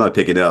 yeah, I'm not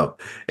picking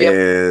up. Yep.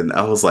 And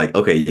I was like,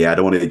 okay, yeah, I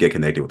don't want to get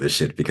connected with this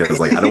shit because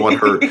like I don't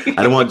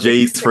want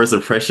Jade's first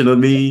impression of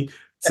me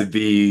to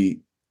be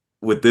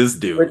with this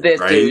With dude, this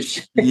right?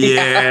 douche.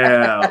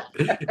 Yeah.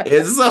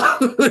 And so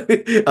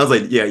I was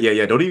like,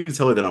 yeah. Don't even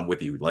tell her that I'm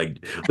with you.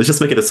 Like, let's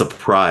just make it a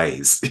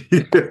surprise.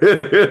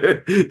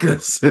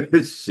 Because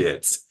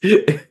shit.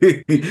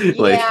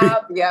 Like,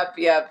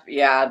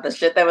 Yeah. The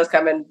shit that was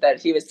coming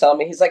that he was telling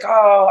me, he's like,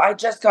 oh, I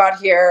just got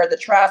here, the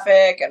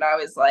traffic. And I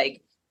was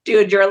like,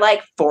 dude, you're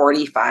like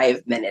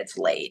 45 minutes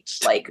late.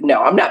 Like,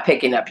 no, I'm not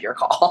picking up your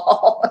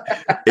call.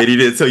 and he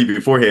didn't tell you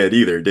beforehand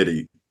either, did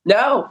he?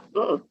 No.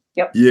 Mm-mm.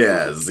 Yep.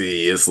 Yeah,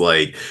 see, it's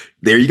like,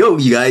 there you go,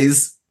 you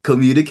guys.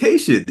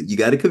 Communication. You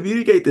got to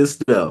communicate this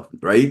stuff,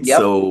 right? Yep.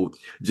 So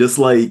just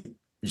like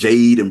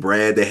Jade and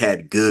Brad, they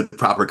had good,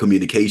 proper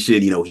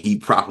communication. You know, he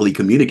properly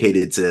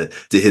communicated to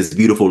his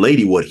beautiful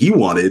lady what he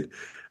wanted.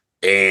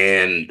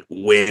 And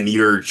when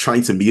you're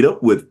trying to meet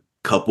up with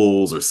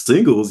couples or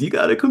singles, you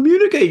got to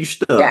communicate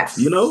stuff. Yes.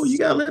 You know, you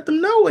got to let them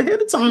know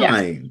ahead of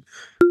time.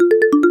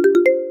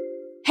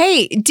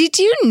 Hey, did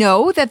you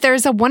know that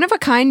there's a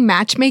one-of-a-kind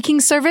matchmaking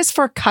service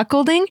for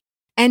cuckolding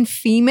and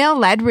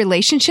female-led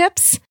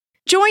relationships?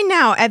 Join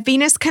now at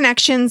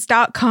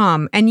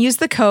venusconnections.com and use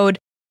the code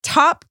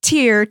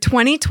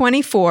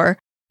TOPTIER2024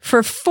 for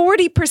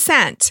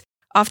 40%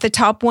 off the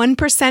top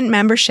 1%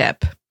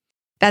 membership.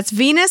 That's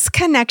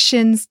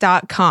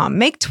venusconnections.com.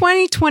 Make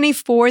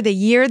 2024 the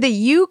year that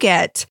you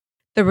get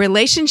the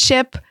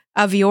relationship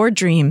of your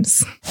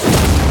dreams.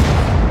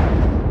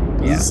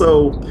 Yeah.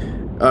 So,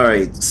 all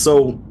right.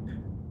 So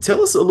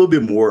tell us a little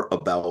bit more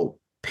about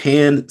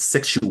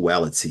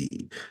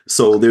pansexuality.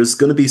 So there's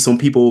going to be some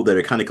people that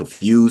are kind of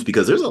confused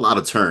because there's a lot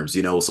of terms,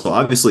 you know. So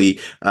obviously,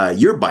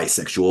 you're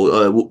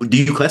bisexual. Do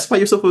you classify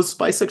yourself as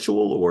bisexual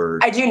or?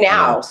 I do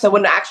now. So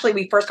when actually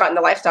we first got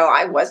into lifestyle,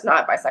 I was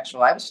not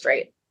bisexual. I was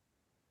straight.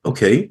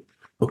 Okay.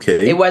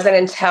 It wasn't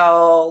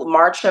until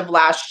March of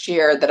last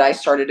year that I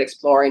started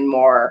exploring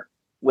more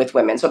with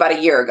women. So about a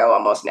year ago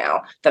almost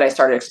now that I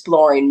started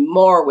exploring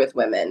more with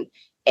women.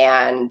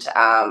 And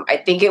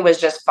I think it was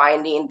just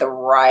finding the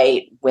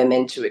right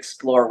women to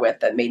explore with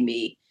that made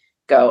me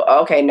go,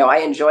 okay, no, I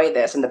enjoy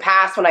this. In the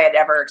past, when I had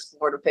ever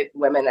explored with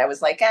women, I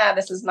was like,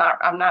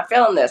 I'm not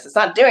feeling this. It's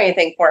not doing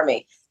anything for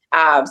me.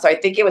 So I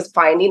think it was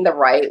finding the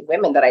right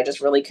women that I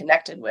just really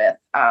connected with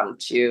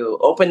to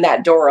open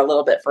that door a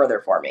little bit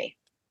further for me.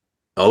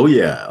 Oh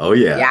yeah.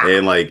 Yeah.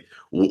 And like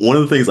one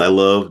of the things I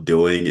love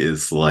doing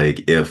is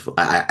like if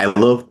I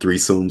love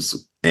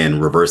threesomes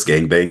and reverse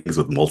gangbangs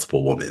with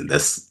multiple women.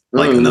 That's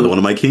like another one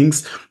of my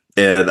kinks.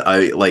 And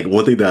I like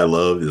one thing that I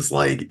love is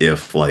like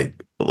if like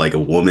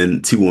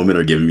two women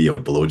are giving me a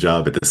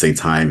blowjob at the same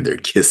time and they're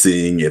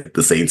kissing at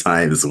the same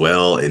time as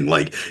well. And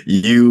like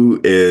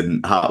you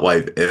and Hot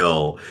Wife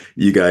L,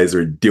 you guys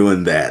are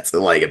doing that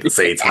like at the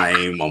same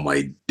time on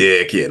my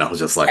dick. And I was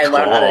just like, I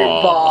love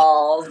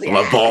balls.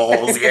 My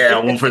balls. Yeah.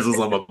 One person was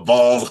on my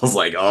balls. I was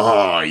like,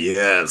 oh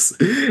yes.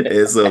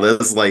 And so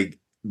that's like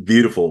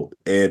beautiful.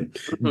 And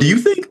do you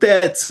think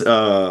that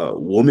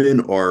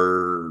women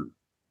are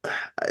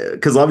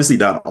because obviously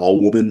not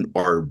all women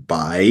are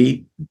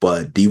bi,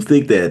 but do you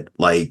think that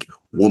like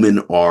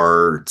women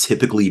are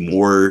typically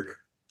more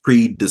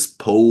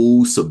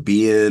predisposed to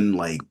being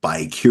like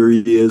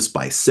bi-curious,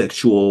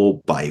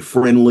 bisexual,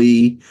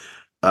 bi-friendly?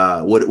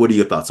 What are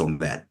your thoughts on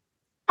that?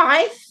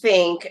 I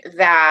think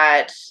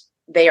that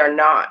they are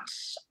not.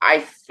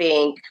 I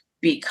think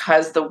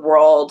because the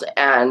world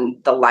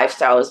and the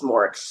lifestyle is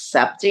more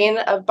accepting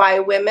of bi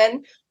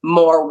women,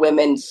 more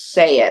women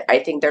say it. I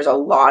think there's a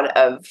lot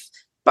of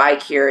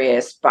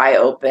bi-curious,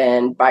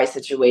 bi-open,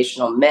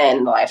 bi-situational men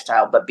in the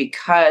lifestyle, but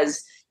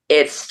because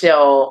it's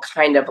still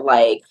kind of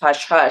like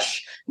hush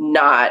hush,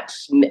 not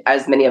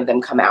as many of them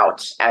come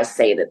out as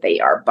say that they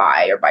are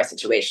bi or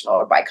bi-situational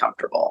or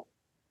bi-comfortable.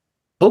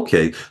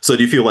 Okay. So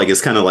do you feel like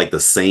it's kind of like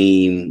the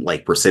same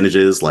like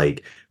percentages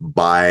like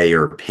bi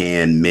or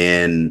pan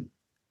men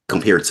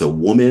compared to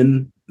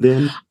women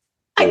then?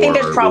 I think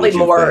there's probably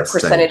more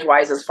percentage say?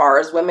 wise as far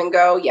as women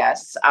go,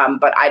 yes.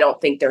 But I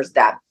don't think there's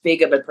that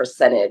big of a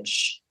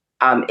percentage.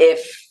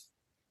 If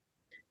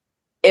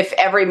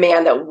every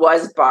man that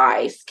was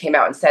bi came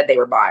out and said they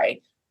were bi,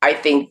 I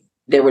think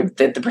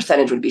the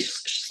percentage would be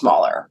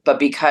smaller. But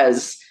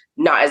because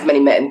not as many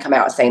men come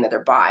out saying that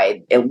they're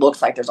bi, it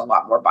looks like there's a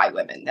lot more bi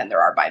women than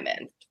there are bi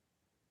men.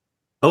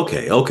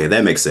 Okay,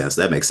 that makes sense.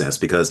 That makes sense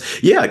because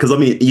I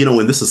mean, you know,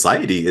 in this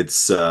society,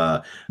 it's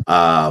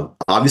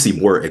obviously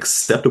more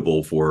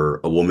acceptable for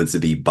a woman to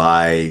be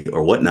bi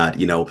or whatnot.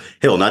 You know,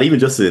 hell, not even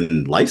just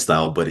in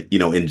lifestyle, but you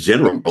know, in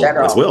general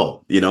as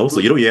well. You know,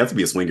 so you don't even have to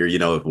be a swinger. You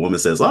know, if a woman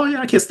says, "Oh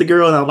yeah, I kissed the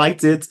girl and I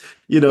liked it,"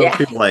 you know,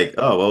 people like,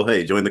 "Oh well,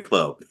 hey, join the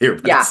club." Here,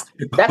 that's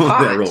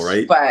hot, that role,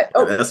 right? But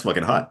that's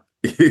fucking hot.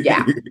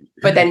 Yeah.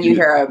 But then you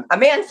hear a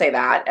man say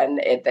that, and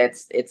it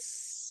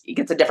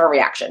gets a different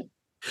reaction.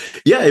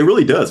 Yeah, it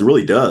really does. It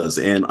really does.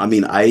 And I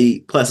mean,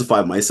 I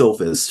classify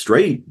myself as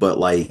straight, but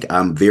like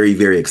I'm very,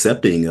 very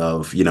accepting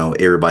of,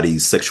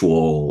 everybody's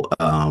sexual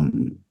kinks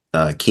and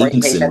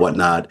Orientation.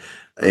 whatnot.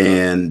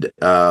 Mm-hmm.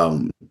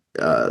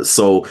 And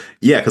so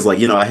yeah, because like,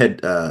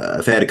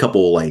 I've had a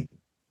couple like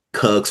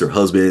cucks or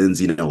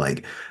husbands,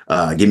 like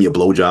give me a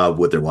blowjob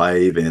with their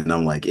wife, and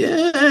I'm like,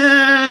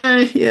 yeah,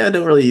 I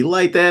don't really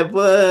like that,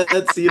 but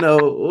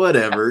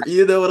whatever.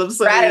 You know what I'm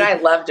Brad and saying?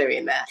 I love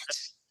doing that.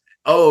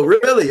 Oh,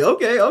 really?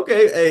 Okay,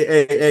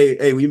 okay.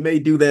 Hey, we may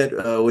do that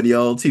when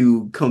y'all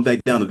two come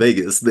back down to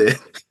Vegas then.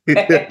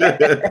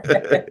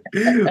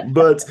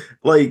 But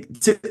like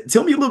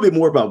tell me a little bit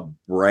more about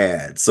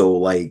Brad. So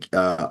like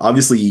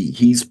obviously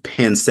he's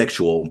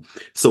pansexual.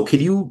 So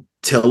can you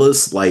tell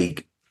us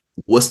like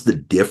what's the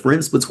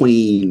difference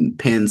between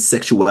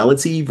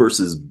pansexuality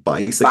versus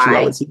Bye.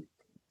 bisexuality?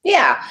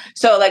 Yeah.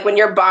 So, like when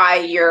you're bi,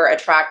 you're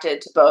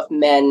attracted to both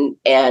men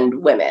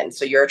and women.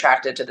 So, you're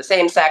attracted to the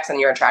same sex and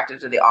you're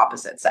attracted to the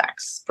opposite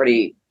sex.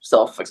 Pretty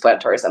self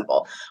explanatory,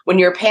 simple. When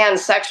you're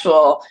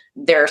pansexual,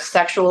 their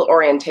sexual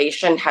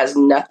orientation has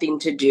nothing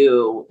to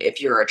do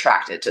if you're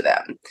attracted to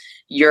them.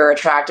 You're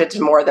attracted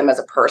to more of them as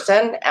a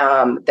person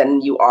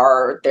than you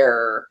are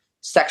their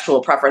sexual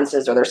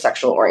preferences or their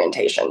sexual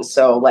orientation.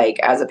 So, like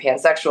as a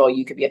pansexual,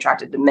 you could be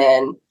attracted to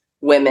men,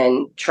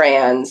 women,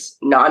 trans,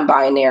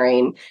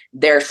 non-binary.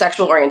 Their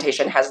sexual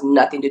orientation has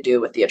nothing to do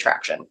with the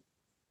attraction.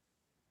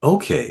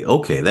 Okay,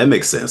 okay, that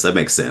makes sense. That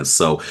makes sense.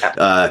 So,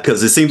 Yeah.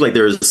 because it seems like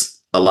there's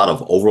a lot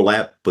of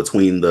overlap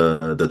between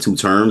the two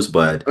terms,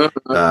 but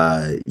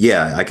Mhm.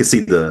 yeah, I can see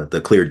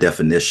the clear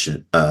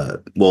definition.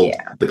 Well,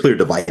 Yeah. the clear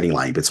dividing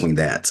line between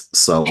that.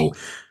 So,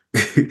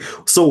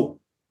 so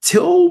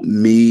tell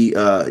me,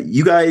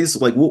 you guys,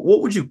 like,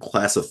 what would you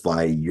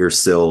classify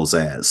yourselves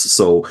as?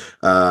 So,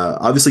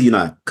 obviously, you're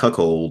not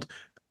cuckold.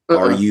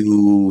 Are Mm-mm.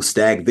 you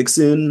stag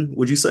vixen?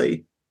 Would you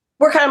say?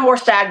 We're kind of more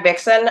stag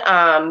vixen.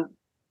 I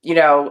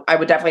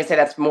would definitely say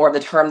that's more of the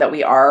term that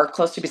we are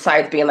close to.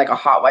 Besides being like a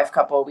hot wife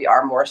couple, we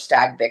are more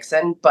stag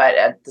vixen. But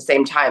at the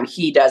same time,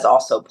 he does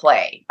also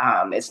play.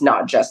 It's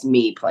not just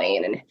me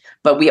playing,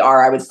 but we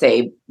are. I would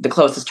say the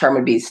closest term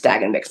would be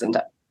stag and vixen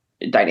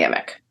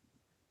dynamic.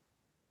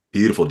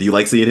 Beautiful. Do you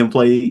like seeing him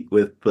play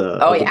with Oh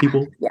other yeah,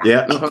 people? yeah.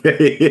 Yeah. Mhm.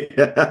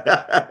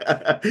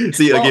 Okay.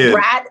 See Well, again.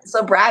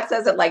 Brad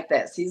says it like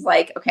this. He's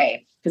like,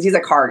 okay, because he's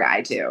a car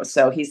guy too.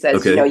 So he says,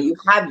 Okay. you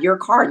have your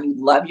car, you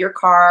love your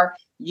car,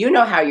 you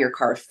know how your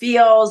car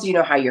feels, you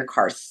know how your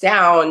car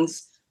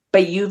sounds,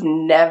 but you've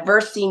never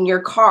seen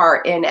your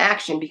car in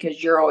action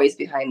because you're always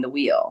behind the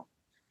wheel.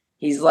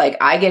 He's like,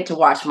 I get to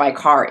watch my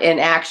car in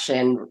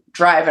action,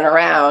 driving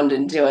around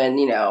and doing,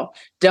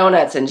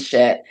 donuts and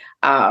shit.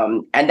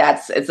 And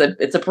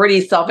it's a pretty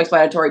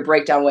self-explanatory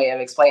breakdown way of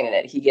explaining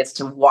it. He gets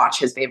to watch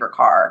his favorite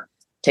car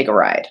take a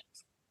ride.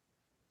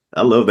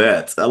 I love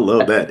that. I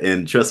love that.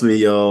 And trust me,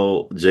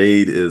 y'all,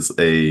 Jade is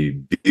a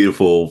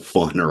beautiful,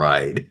 fun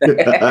ride.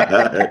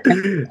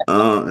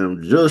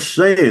 I'm just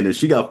saying that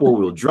she got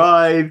four-wheel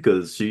drive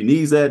because she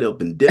needs that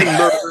up in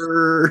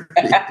Denver.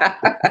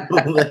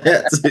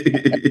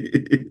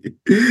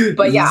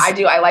 But yeah, I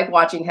do. I like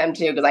watching him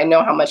too because I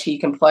know how much he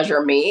can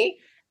pleasure me.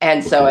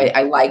 And so Okay.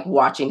 I like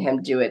watching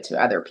him do it to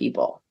other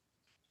people.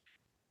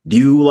 Do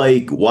you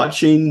like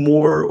watching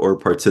more or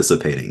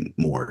participating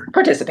more?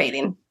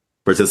 Participating.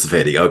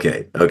 Participating.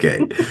 Okay.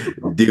 Okay.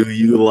 Do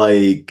you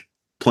like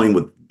playing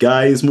with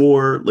guys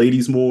more,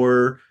 ladies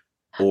more,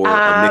 or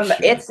a mixture?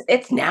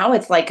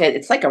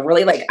 It's like a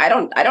really like I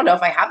don't know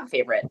if I have a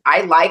favorite.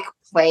 I like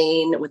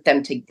playing with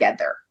them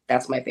together.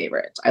 That's my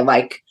favorite. I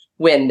like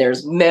when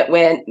there's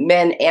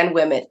men and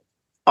women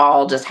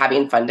all just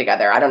having fun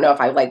together. I don't know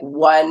if I like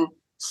one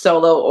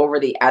solo over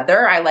the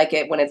other. I like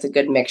it when it's a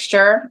good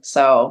mixture.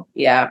 So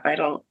yeah, I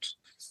don't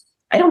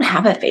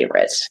have a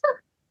favorite.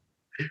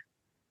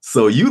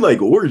 So you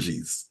like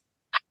orgies.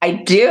 I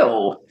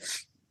do.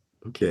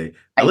 Okay.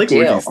 I I like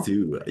do. orgies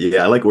too.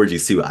 Yeah, I like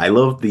orgies too. I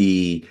love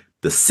the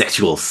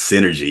sexual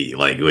synergy,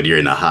 like when you're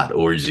in a hot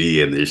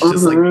orgy and there's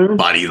just like Mhm.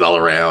 bodies all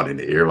around and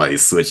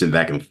everybody's switching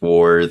back and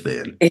forth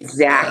and uh,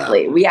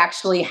 Exactly. We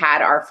actually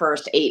had our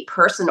first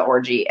 8-person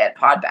orgy at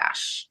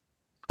Podbash.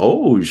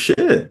 oh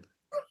shit.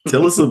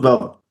 Tell us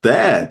about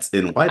that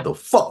and why the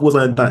fuck was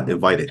I not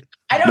invited?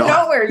 I don't No,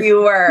 know where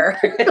you were.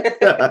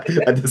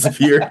 I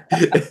disappeared.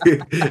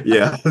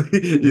 Yeah,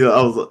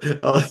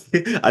 I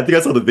think I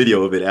saw the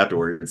video of it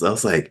afterwards. I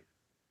was like,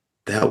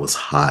 that was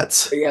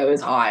hot. Yeah, it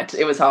was hot.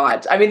 It was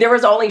hot. I mean, there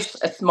was only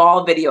a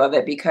small video of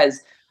it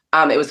because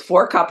it was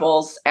 4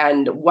 couples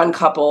and one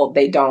couple,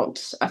 they don't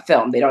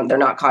film. They're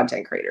not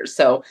content creators.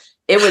 So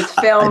it was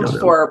I filmed don't know.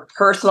 for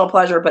personal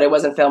pleasure, but it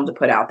wasn't filmed to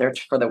put out there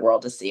for the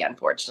world to see,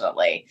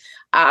 unfortunately.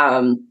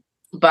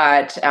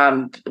 But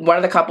one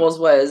of the couples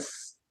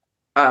was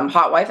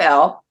Hot Wife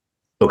L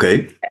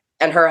Okay,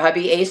 and her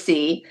hubby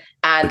AC.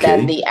 And then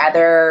okay, the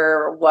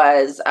other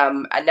was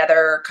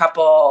another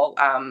couple,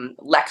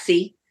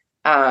 Lexi,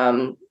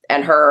 and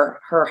her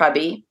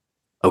hubby.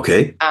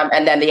 Okay.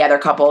 And then the other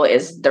couple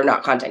they're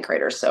not content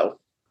creators, so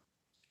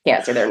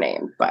can't say their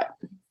name, but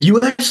You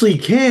actually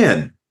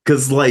can.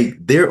 Because, like,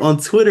 they're on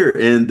Twitter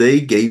and they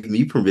gave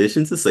me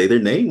permission to say their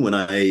name when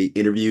I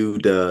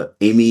interviewed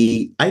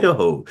Amy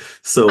Idaho.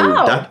 So,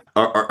 oh,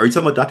 are you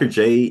talking about Dr.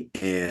 J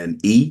and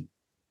E?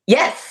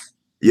 yes,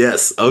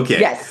 Yes. Okay.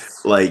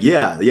 yes. Like,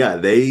 yeah,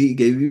 they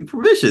gave me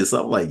permission.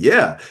 So I'm like,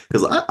 yeah,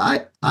 because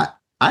I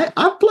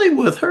played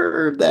with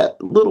her,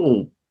 that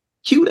little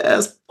cute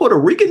ass Puerto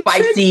Rican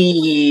chick,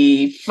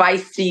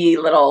 Feisty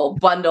little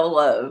bundle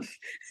of.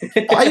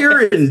 fire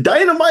and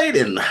dynamite,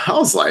 and I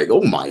was like,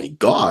 oh my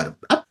god,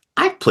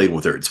 I played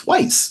with her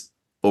twice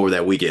over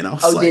that weekend. I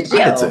was Oh, like, did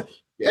I had to,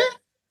 you? yeah.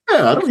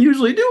 I don't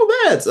usually do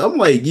that. So I'm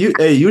like,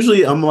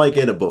 usually I'm like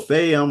at a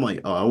buffet. I'm like,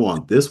 oh, I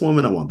want this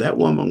woman. I want that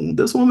woman. I want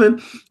this woman.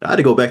 I had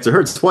to go back to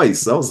her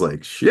twice. I was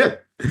like,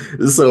 shit.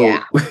 Yeah, So,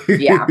 yeah. So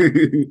yeah,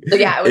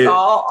 it was it,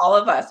 all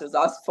of us. It was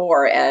us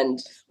four, and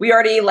we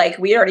already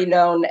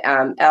known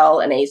L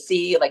and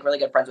AC, like really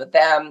good friends with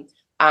them.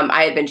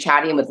 I had been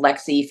chatting with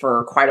Lexi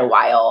for quite a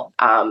while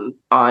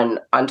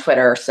on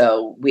Twitter,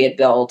 so we had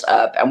built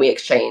up and we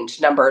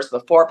exchanged numbers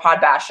before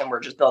Podbash, and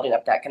we're just building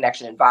up that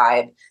connection and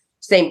vibe.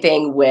 Same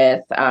thing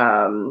with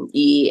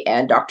E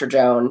and Dr.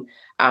 Joan.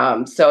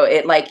 So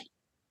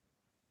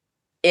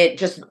it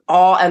just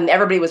all, and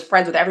everybody was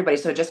friends with everybody,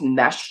 so it just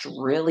meshed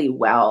really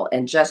well,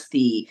 and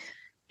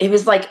it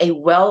was like a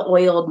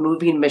well-oiled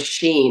moving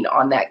machine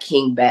on that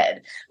king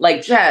bed,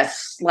 like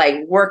just like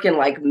working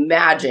like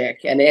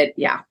magic. And it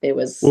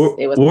was what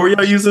were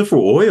y'all using for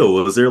oil?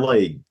 Was there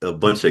like a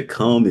bunch of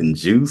cum and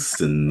juice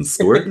and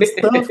squirt and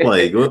stuff?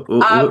 Like, where's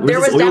there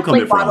this was oil definitely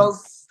coming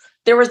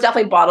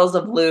from? bottles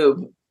of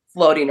lube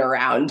floating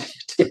around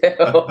too.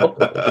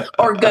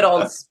 Or good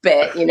old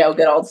spit.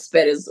 Good old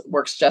spit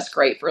works just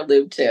great for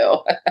lube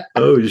too.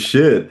 Oh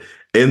shit.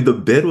 And the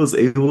bed was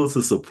able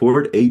to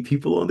support 8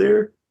 people on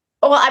there?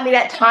 Well, I mean,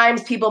 at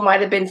times people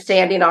might have been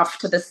standing off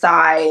to the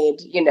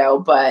side,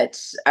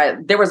 but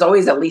there was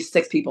always at least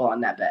 6 people on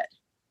that bed.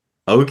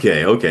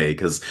 Okay.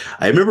 Because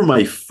I remember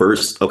my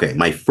first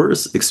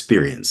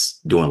experience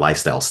doing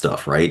lifestyle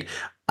stuff, right?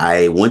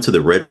 I went to the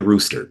Red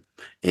Rooster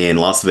in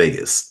Las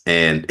Vegas,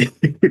 and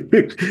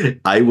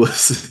it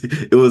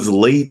was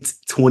late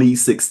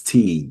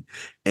 2016.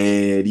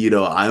 And,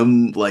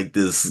 I'm like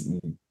this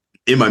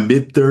in my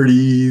mid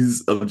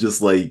 30s of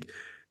just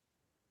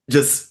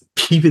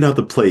keeping out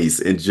the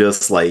place and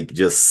just letting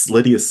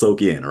it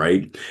soak in,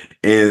 right?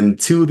 And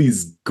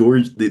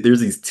there's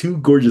these two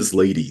gorgeous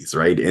ladies,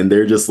 right? And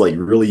they're just like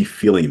really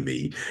feeling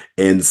me.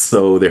 And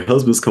so their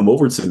husbands come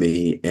over to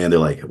me and they're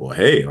like, well,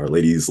 hey, our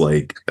ladies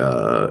like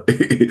want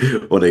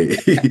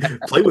to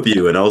play with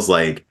you. And I was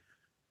like,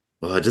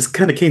 well, I just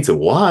kind of came to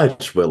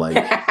watch, but like,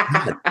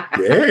 God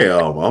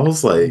damn. I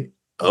was like,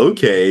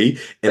 okay.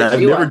 And Put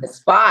I've you on never the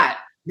spot.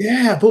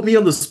 yeah, put me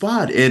on the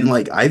spot. And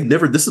like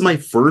this is my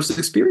first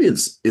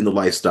experience in the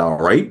lifestyle,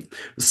 right?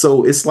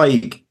 So it's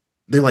like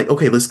they're like,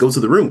 okay, let's go to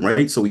the room,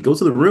 right? So we go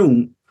to the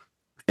room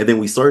and then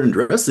we start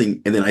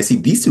undressing, and then I see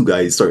these two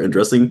guys start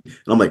undressing, and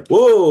I'm like,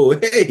 whoa,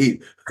 hey,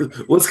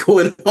 what's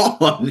going on?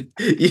 I'm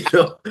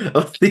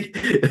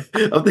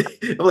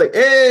like,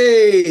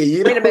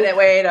 hey, Wait a minute,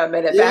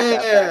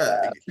 back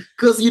yeah, up.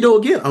 because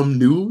again, I'm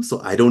new,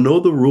 so I don't know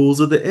the rules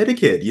of the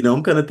etiquette.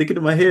 I'm kind of thinking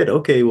in my head,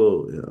 okay,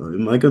 well,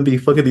 am I gonna be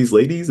fucking these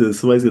ladies, and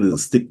somebody's gonna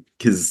stick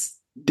his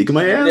dick in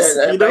my ass?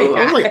 I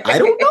was like, I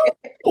don't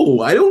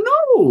know, I don't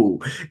know,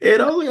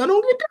 and I was like, I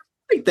don't get that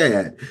like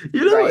that,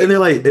 Right. And they're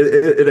like,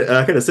 and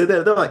I kind of said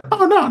that, they're like,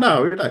 oh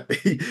no, we're not,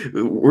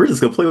 we're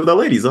just gonna play with our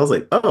ladies. I was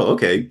like, oh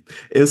okay,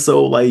 and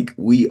so like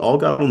we all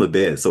got on the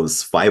bed, so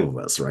it's 5 of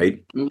us,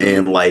 right? Mm-hmm.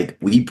 And like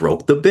we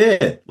broke the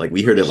bed, like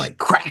we heard it like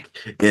crack,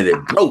 and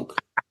it broke.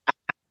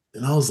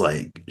 And I was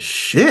like,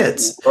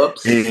 shit.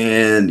 Whoops.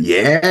 And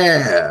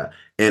yeah.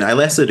 And I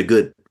lasted a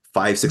good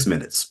 5, 6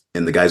 minutes.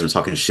 And the guys were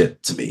talking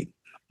shit to me.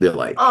 They're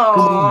like,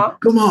 Aw.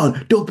 come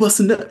on, don't bust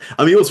a nut.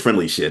 I mean, it was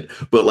friendly shit,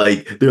 but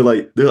like, I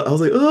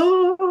was like,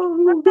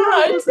 oh,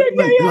 God.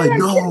 They're like,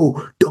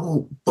 no,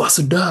 don't bust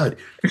a nut.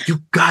 You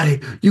got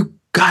it.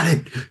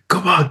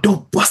 Come on,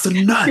 don't bust a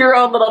nut. Your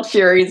own little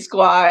cheering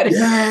squad.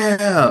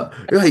 Yeah.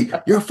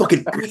 You're a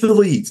fucking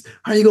athlete.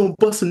 How you gonna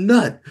bust a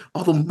nut?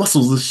 All the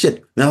muscles and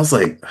shit. And I was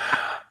like,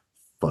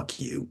 fuck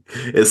you.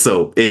 And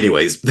so,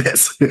 anyways,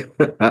 that's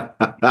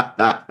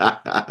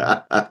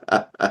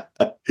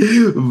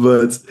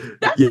but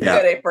That's a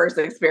yeah, good first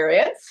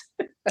experience.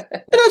 it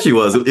actually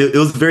was. It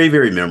was very,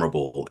 very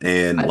memorable.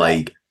 And I bet.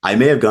 like I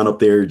may have gone up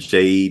there,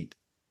 Jade,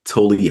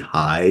 totally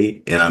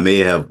high, and I may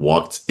have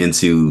walked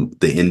into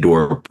the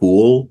indoor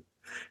pool.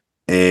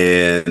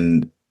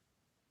 And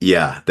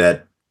yeah,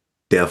 that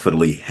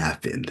definitely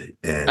happened.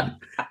 And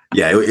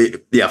yeah,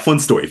 yeah, fun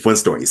story. So,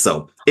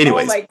 Oh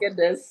anyways, my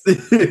goodness.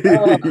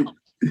 Oh.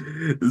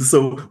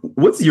 so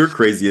what's your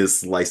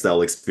craziest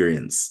lifestyle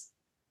experience?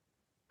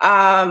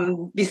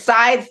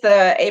 Besides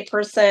the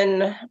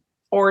 8-person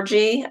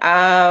orgy,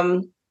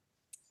 my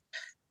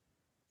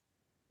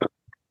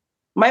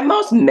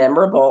most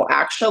memorable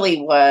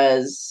actually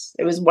was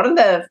one of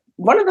the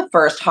one of the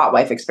first hot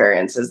wife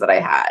experiences that I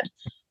had.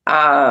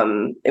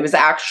 It was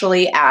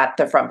actually at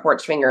the Front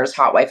Porch Swingers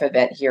Hot Wife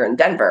event here in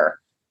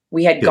Denver.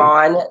 We had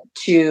gone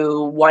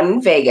to one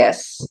in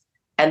Vegas,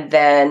 and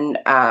then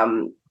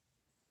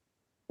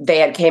they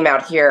had came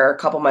out here a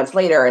couple months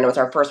later, and it was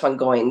our first one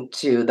going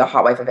to the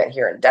Hot Wife event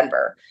here in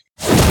Denver.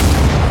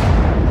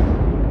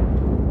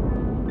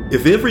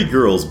 If every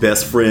girl's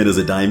best friend is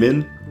a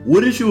diamond,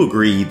 wouldn't you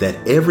agree that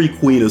every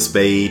queen of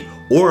spade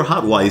or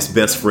hot wife's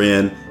best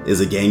friend is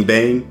a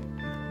gangbang?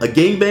 A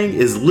gangbang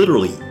is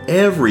literally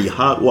every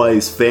hot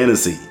wife's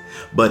fantasy,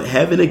 but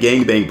having a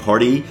gangbang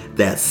party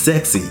that's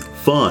sexy,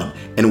 fun,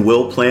 and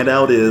well planned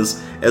out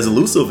is as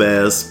elusive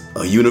as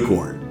a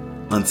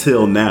unicorn.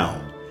 Until now.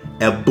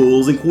 At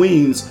Bulls and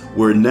Queens,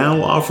 we're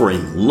now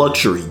offering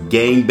luxury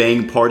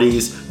gangbang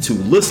parties to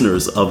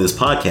listeners of this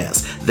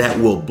podcast that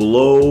will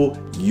blow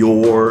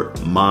your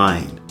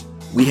mind.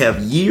 We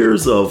have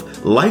years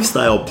of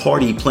lifestyle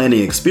party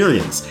planning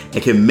experience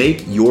and can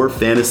make your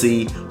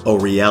fantasy a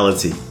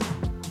reality.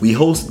 We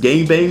host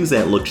gangbangs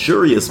at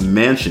luxurious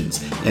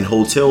mansions and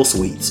hotel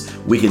suites.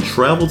 We can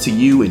travel to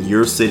you in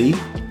your city.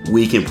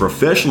 We can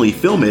professionally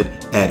film it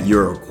at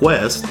your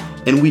request.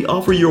 And we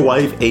offer your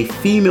wife a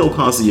female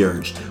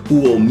concierge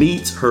who will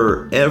meet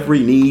her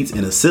every needs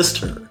and assist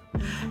her.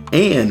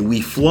 And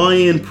we fly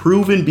in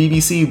proven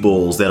BBC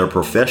bulls that are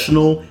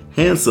professional,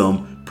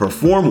 handsome,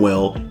 perform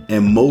well,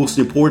 and most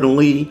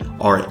importantly,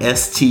 are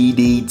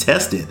STD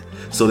tested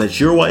so that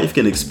your wife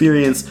can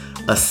experience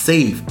a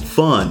safe,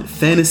 fun,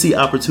 fantasy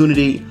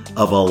opportunity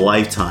of a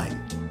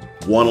lifetime.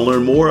 Want to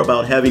learn more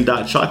about having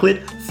Dot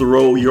Chocolate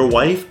throw your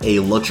wife a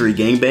luxury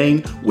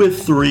gangbang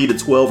with 3 to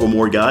 12 or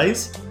more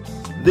guys?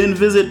 Then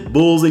visit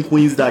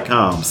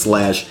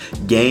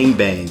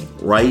bullsandqueens.com/gangbang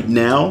right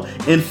now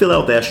and fill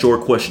out that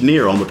short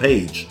questionnaire on the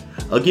page.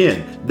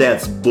 Again,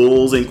 that's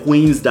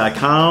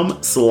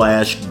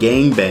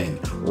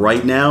bullsandqueens.com/gangbang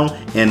right now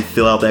and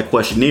fill out that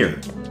questionnaire.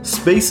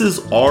 Spaces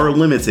are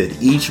limited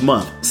each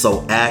month,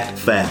 so act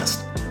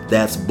fast.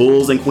 That's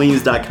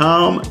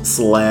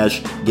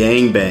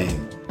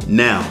bullsandqueens.com/gangbang.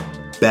 Now,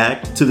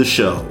 back to the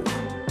show.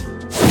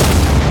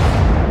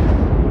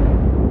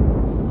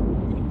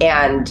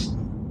 And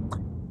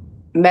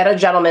met a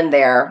gentleman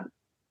there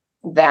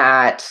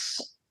that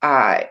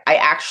I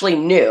actually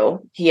knew.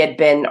 He had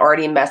been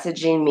already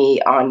messaging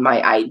me on my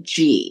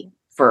IG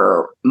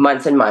for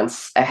months and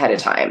months ahead of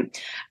time.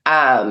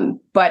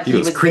 But he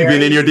was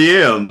creeping in your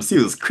DMs. He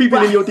was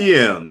creeping in your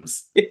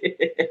DMs.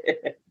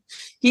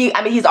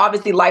 He's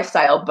obviously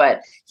lifestyle, but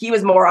he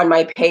was more on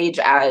my page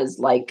as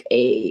like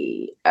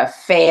a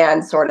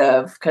fan, sort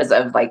of, because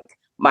of like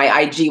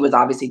my IG was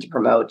obviously to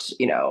promote,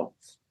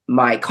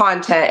 my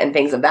content and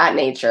things of that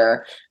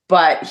nature.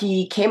 But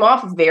he came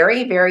off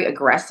very, very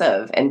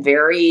aggressive and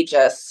very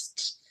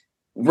just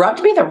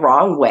rubbed me the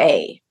wrong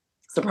way,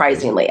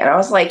 surprisingly. And I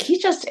was like,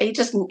 he's just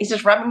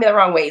rubbing me the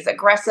wrong way. He's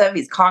aggressive.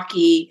 He's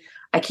cocky.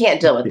 I can't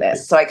deal with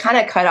this. So I kind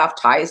of cut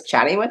off ties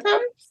chatting with him.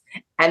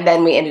 And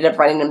then we ended up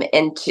running him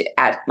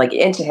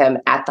into him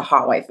at the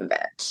Hot Wife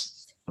event.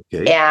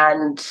 Okay.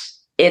 And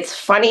it's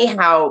funny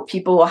how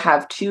people will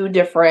have two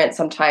different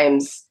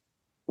sometimes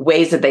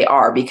ways that they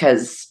are,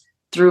 because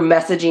through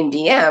messaging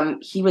DM,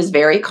 he was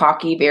very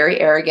cocky, very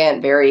arrogant,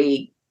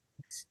 very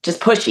just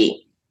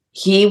pushy.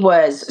 He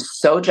was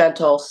so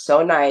gentle,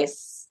 so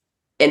nice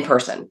in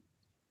person.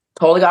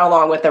 Totally got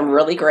along with him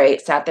really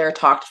great. Sat there,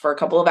 talked for a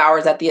couple of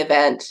hours at the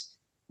event.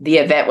 The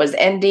event was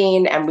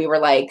ending, and we were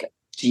like,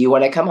 do you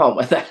want to come home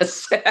with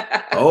us?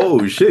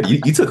 Oh, shit.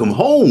 You took him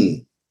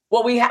home.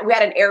 Well, we had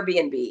an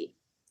Airbnb.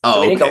 Oh,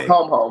 so we didn't go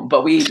home,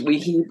 but we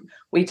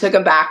took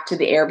him back to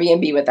the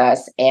Airbnb with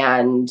us,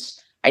 and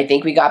I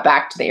think we got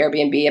back to the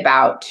Airbnb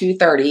about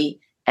 2:30,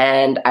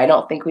 and I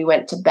don't think we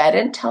went to bed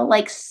until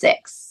like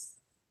 6.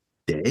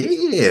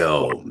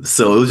 Damn.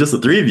 So it was just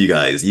the three of you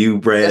guys. You,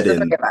 Brad,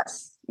 and three of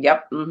us.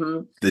 Yep.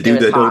 Mm-hmm. The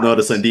dude that don't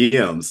notice on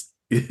DMs.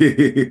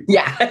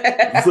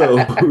 Yeah.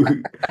 So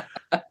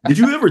did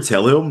you ever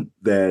tell him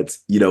that,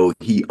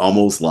 he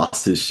almost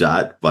lost his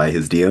shot by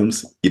his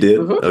DMs? You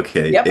did? Mm-hmm.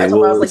 Okay. Yep. I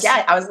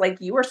was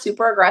like, you were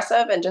super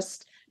aggressive and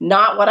just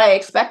not what I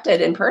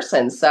expected in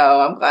person.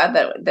 So I'm glad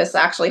that this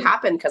actually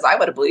happened, because I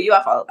would have blew you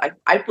off.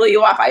 I blew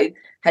you off. I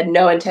had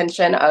no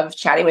intention of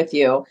chatting with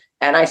you,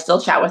 and I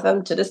still chat with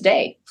him to this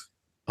day.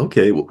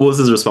 Okay. What was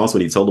his response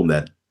when you told him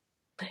that?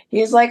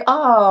 He's like,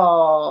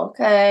 oh,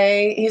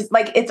 okay. He's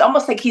like, it's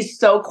almost like he's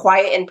so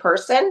quiet in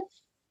person.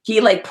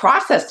 He like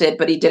processed it,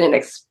 but he didn't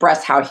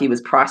express how he was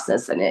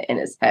processing it in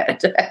his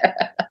head.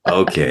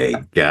 Okay.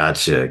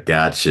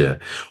 Gotcha.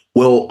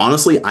 Well,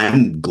 honestly,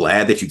 I'm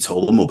glad that you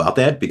told him about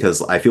that,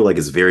 because I feel like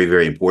it's very,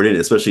 very important,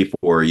 especially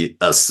for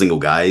us single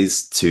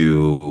guys,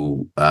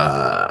 to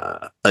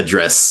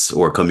address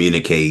or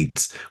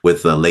communicate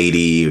with a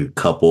lady,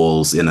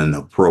 couples in an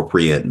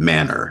appropriate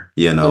manner,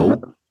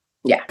 Mm-hmm.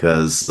 Yeah.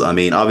 Because,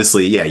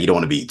 obviously, you don't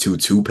want to be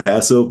too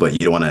passive, but you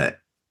don't want to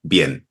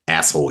be an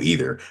asshole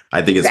either.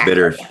 I think it's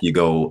better if you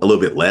go a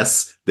little bit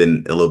less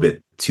than a little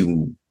bit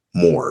too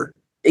more.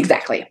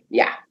 Exactly.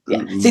 Yeah.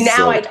 Yeah. See,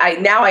 now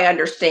So I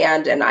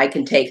understand, and I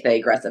can take the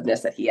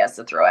aggressiveness that he has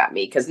to throw at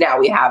me, because now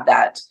we have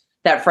that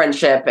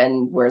friendship.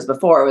 And whereas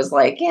before it was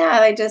like,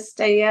 yeah.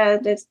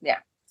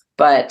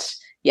 But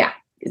yeah,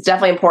 it's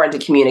definitely important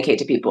to communicate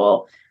to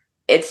people.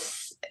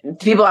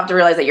 People have to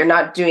realize that you're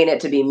not doing it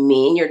to be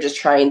mean. You're just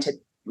trying to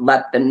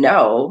let them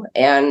know,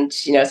 and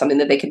something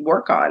that they could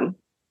work on.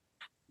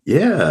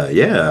 yeah,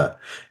 yeah.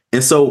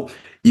 And so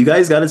you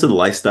guys got into the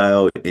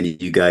lifestyle and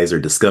you guys are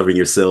discovering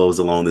yourselves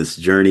along this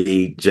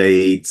journey,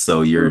 Jade.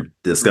 So you're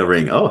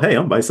discovering, oh, hey,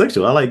 I'm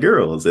bisexual. I like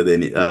girls. And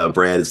then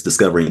Brad is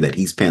discovering that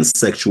he's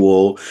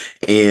pansexual.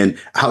 And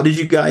how did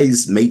you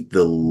guys make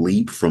the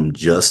leap from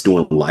just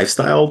doing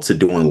lifestyle to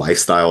doing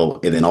lifestyle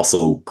and then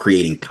also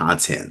creating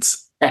content?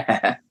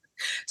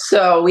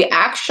 So we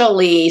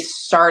actually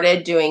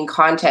started doing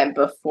content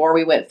before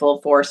we went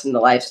full force in the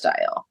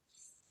lifestyle.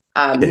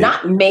 Okay.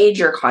 Not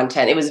major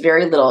content. It was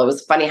very little. It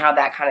was funny how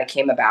that kind of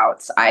came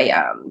about.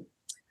 I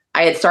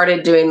had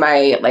started doing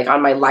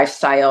on my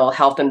lifestyle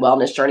health and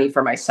wellness journey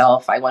for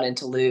myself. I wanted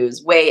to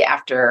lose weight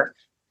after,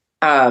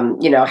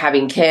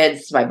 having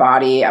kids, my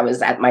body. I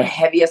was at my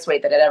heaviest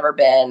weight that I'd ever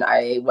been.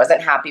 I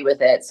wasn't happy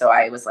with it. So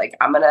I was like,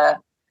 I'm going to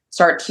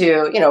start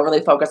to,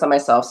 really focus on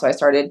myself. So I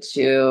started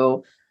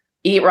to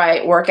eat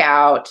right, work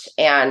out.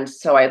 And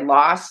so I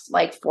lost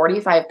like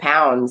 45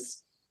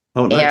 pounds.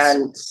 Oh, nice.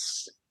 And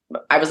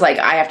I was like,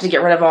 I have to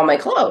get rid of all my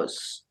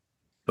clothes.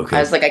 Okay.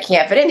 I was like, I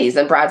can't fit in these.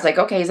 And Brad's like,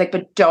 okay. He's like,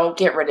 but don't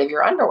get rid of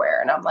your underwear.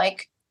 And I'm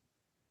like,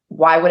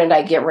 why wouldn't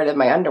I get rid of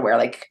my underwear?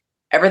 Like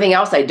everything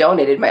else I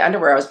donated, my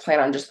underwear I was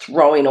planning on just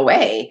throwing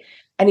away.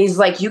 And he's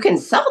like, you can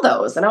sell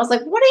those. And I was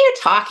like, what are you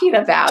talking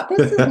about?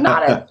 This is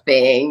not a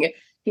thing.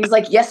 He's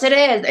like, yes, it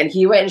is. And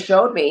he went and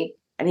showed me.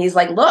 And he's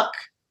like, look,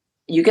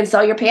 you can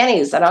sell your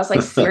panties. And I was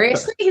like,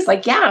 seriously? He's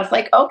like, yeah. I was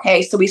like,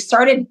 okay. So we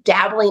started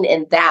dabbling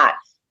in that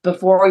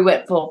before we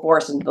went full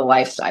force into the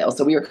lifestyle.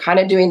 So we were kind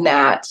of doing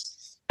that.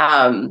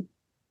 And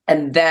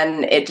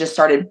then it just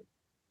started,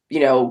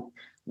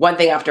 one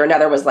thing after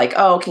another was like,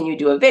 oh, can you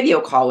do a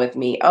video call with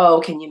me? Oh,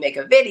 can you make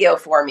a video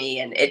for me?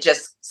 And it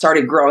just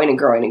started growing and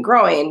growing and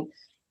growing.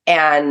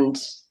 And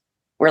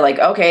we're like,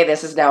 okay,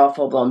 this is now a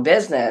full-blown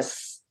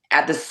business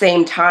at the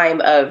same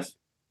time of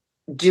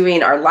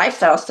doing our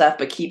lifestyle stuff,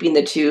 but keeping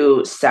the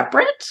two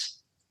separate.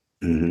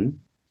 Mm-hmm.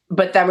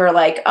 But then we're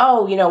like,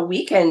 oh,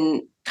 we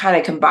can kind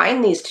of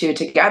combine these two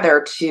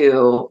together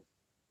to,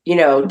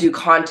 do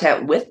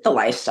content with the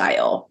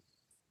lifestyle,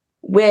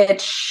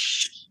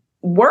 which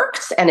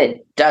works and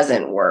it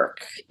doesn't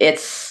work.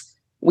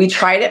 We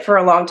tried it for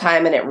a long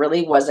time and it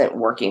really wasn't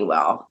working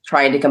well,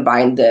 trying to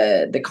combine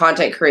the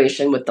content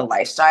creation with the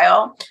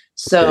lifestyle.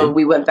 So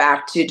we went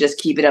back to just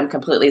keeping them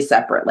completely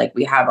separate. Like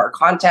we have our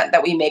content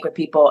that we make with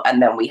people,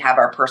 and then we have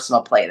our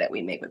personal play that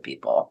we make with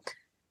people.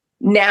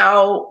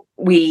 Now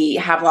we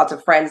have lots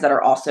of friends that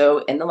are also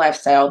in the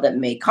lifestyle that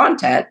make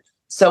content.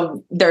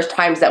 So there's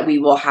times that we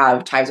will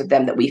have times with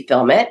them that we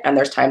film it, and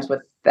there's times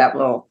that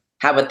we'll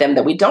have with them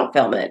that we don't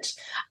film it.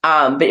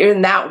 But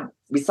even that,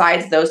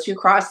 besides those two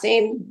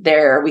crossing,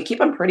 we keep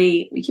them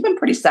pretty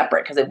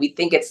separate, because we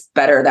think it's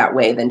better that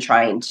way than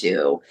trying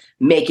to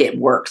make it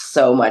work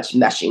so much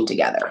meshing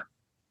together.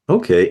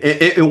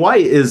 Okay. And why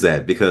is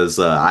that? Because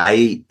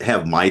I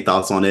have my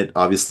thoughts on it,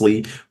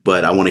 obviously,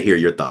 but I want to hear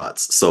your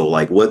thoughts. So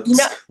like what's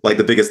like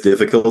the biggest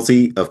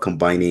difficulty of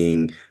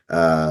combining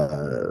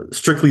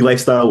strictly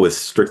lifestyle with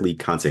strictly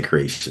content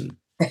creation?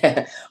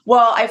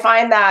 Well, I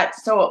find that,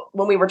 so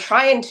when we were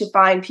trying to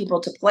find people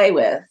to play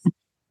with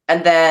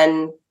and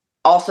then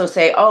also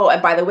say, oh,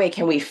 and by the way,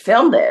 can we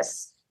film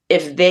this?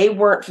 If they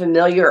weren't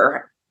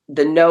familiar,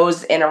 the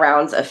nose in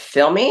arounds of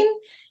filming,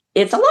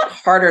 it's a lot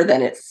harder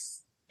than it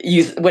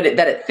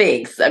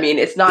thinks. I mean,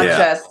 it's not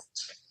just,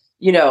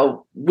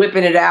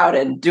 whipping it out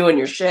and doing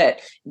your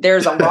shit.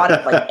 There's a lot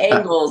of like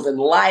angles and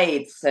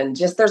lights, and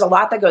just there's a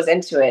lot that goes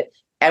into it.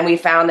 And we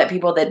found that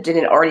people that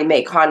didn't already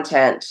make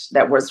content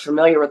that was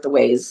familiar with the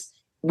ways,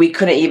 we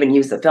couldn't even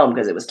use the film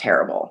because it was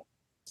terrible.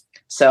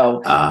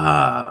 So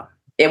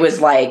it was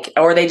like,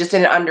 or they just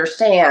didn't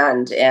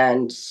understand.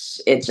 And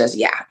it's just,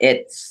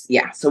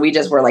 So we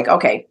just were like,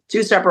 okay,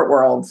 two separate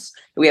worlds.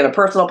 We have a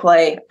personal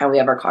play and we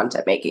have our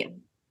content making.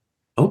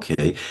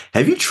 Okay.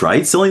 Have you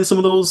tried selling some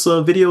of those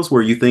videos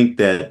where you think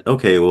that,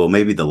 okay, well,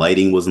 maybe the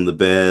lighting wasn't the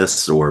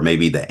best, or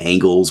maybe the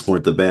angles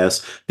weren't the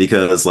best?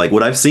 Because like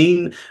what I've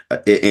seen,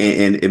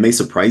 and it may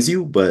surprise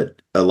you,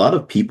 but a lot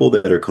of people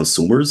that are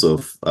consumers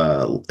of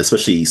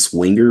especially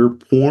swinger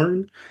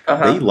porn,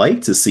 they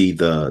like to see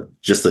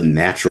just the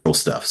natural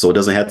stuff. So it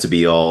doesn't have to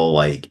be all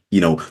like,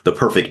 the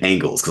perfect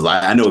angles. Because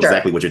I know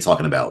exactly what you're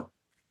talking about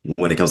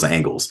when it comes to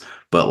angles.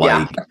 But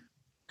like...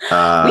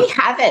 we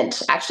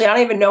haven't. Actually, I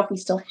don't even know if we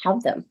still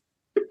have them.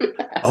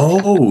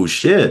 Oh,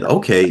 shit.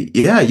 Okay.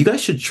 Yeah, you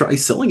guys should try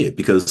selling it,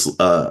 because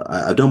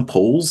I've done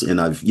polls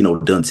and I've,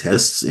 done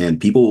tests,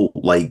 and people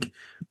like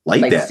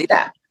that. To see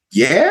that.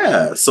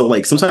 Yeah. So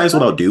like sometimes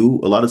what I'll do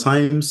a lot of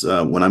times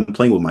when I'm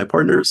playing with my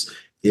partners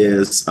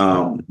is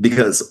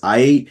because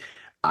I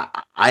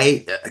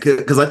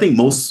think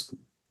most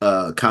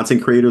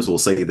content creators will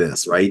say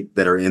this, right?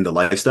 That are in the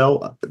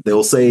lifestyle.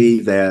 They'll say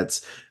that.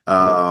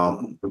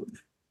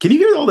 Can you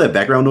hear all that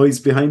background noise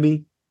behind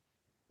me?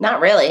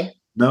 Not really.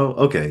 No?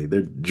 Okay.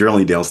 They're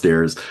drilling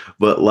downstairs.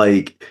 But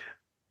like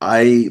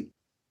I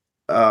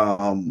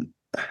um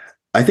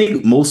I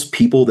think most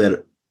people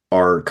that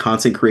are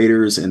content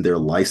creators and they're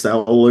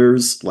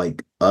lifestylers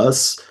like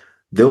us,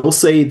 they'll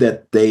say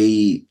that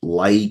they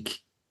like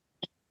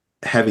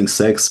having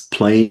sex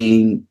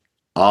playing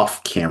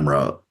off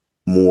camera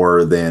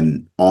more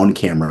than on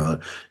camera,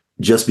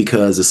 just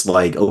because it's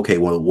like, okay,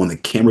 well, when the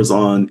camera's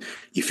on,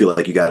 you feel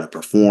like you got to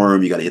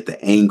perform, you got to hit the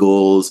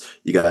angles,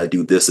 you got to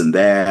do this and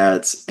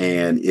that.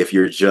 And if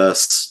you're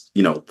just,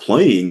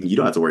 playing, you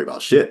don't have to worry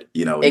about shit.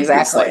 You just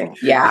Exactly.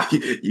 like, Yeah.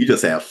 you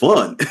just have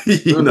fun.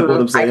 You know what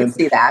I'm I can saying?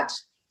 see that. I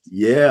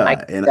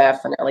Yeah. And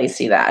definitely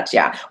see that.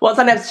 Yeah. Well,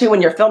 sometimes too,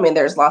 when you're filming,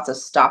 there's lots of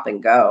stop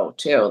and go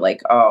too.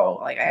 Like, oh,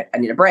 like I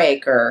need a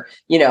break, or,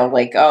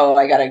 like, oh,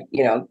 I gotta,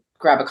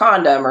 grab a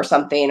condom or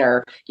something,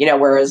 or,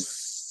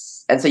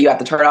 and so you have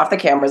to turn off the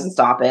cameras and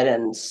stop it.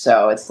 And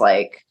so it's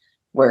like,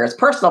 whereas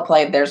personal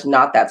play, there's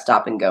not that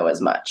stop and go as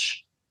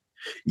much.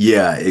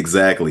 yeah,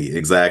 exactly, Yeah.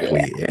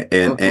 exactly.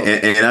 Hmm.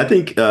 And I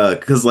think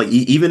because like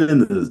even in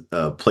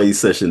the play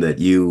session that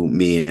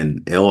me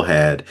and Elle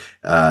had,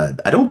 I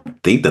don't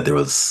think that there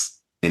was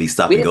any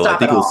stop We and didn't go. I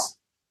stop at think it all. was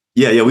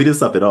yeah, we didn't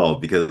stop at all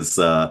because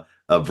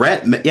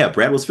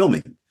Brad was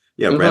filming.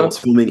 Yeah, Brad Hmm. was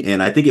filming,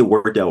 and I think it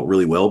worked out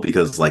really well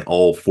because like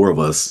all four of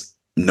us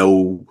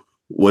know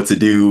what to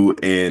do,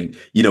 and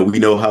we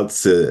know how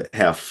to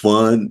have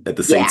fun at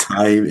the same Yeah.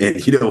 time,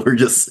 and we're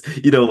just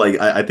like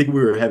I think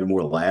we were having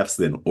more laughs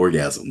than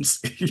orgasms.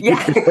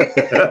 Yeah.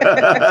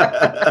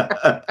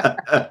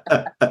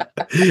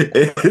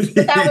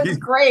 But that was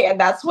great, and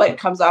that's what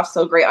comes off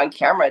so great on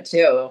camera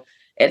too.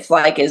 It's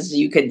like is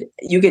you could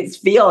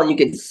feel and you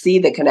could see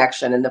the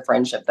connection and the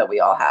friendship that we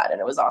all had, and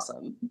it was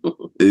awesome.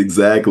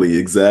 Exactly,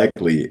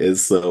 exactly. And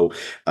so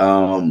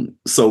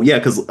yeah,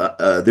 because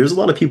there's a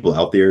lot of people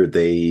out there.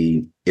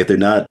 If they're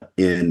not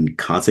in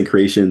content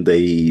creation,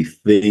 they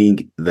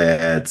think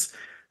that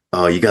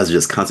you guys are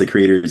just content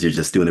creators. You're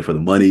just doing it for the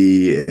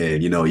money,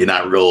 and you're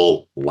not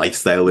real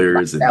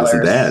lifestylers and this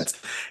and Sellers. that.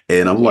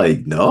 And I'm Yeah.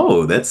 like,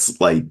 no, that's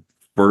like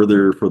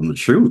further from the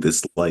truth.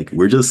 It's like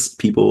we're just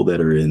people that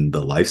are in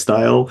the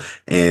lifestyle,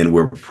 and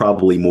we're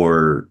probably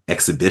more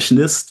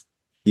exhibitionist,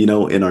 in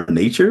our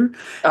nature.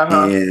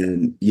 Uh-huh.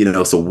 And,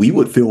 so we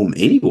would film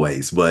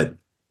anyways, but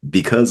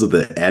because of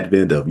the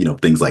advent of,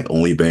 things like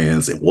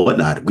OnlyFans and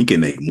whatnot, we can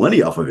make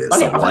money off of it.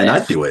 Funny So off of why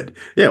not it. do it?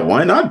 Yeah,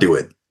 why not do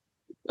it?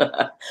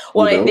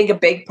 Well, You I know? think a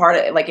big part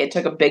of it, like it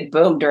took a big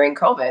boom during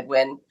COVID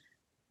when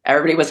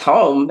everybody was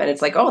home, and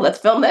it's like, oh, let's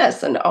film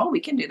this, and oh, we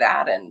can do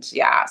that. And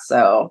yeah,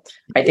 so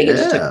I think it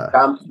just took a Yeah.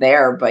 jump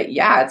there. But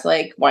yeah, it's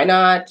like, why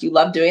not? You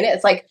love doing it.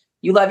 It's like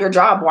you love your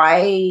job.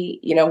 Why,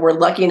 we're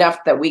lucky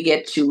enough that we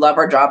get to love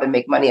our job and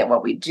make money at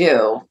what we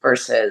do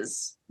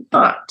versus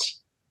not.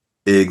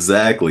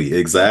 Exactly,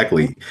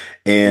 exactly.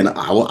 And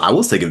I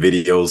was taking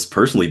videos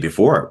personally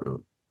before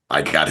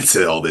I got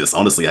into all this.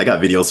 Honestly, I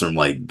got videos from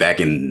like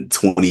back in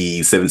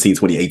 2017,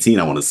 2018,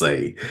 I want to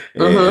say.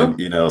 And,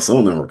 Mm-hmm. some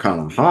of them were kind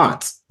of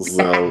hot.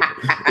 So,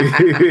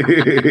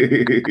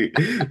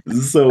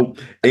 so,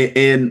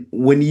 and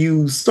when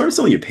you started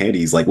selling your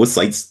panties, like what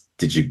sites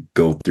did you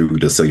go through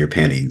to sell your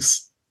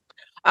panties?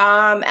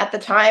 At the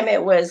time,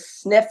 it was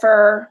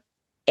Sniffer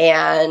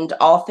and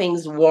All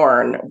Things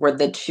Worn were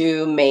the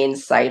two main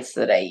sites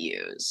that I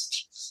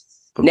used.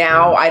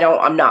 Now Okay.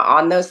 I'm not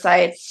on those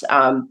sites.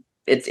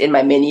 It's in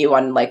my menu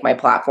on like my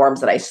platforms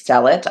that I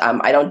sell it.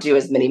 I don't do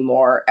as many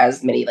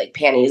like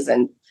panties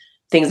and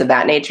things of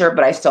that nature,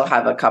 but I still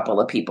have a couple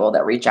of people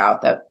that reach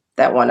out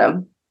that want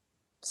them.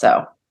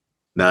 So,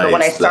 but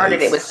when I Nice, started,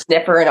 it nice. was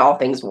Sniffer and All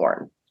Things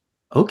Worn.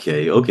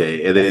 Okay,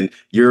 okay. And then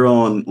you're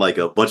on like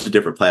a bunch of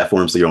different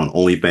platforms. So you're on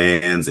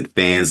OnlyFans and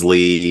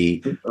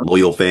Fansly,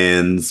 Loyal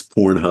Fans,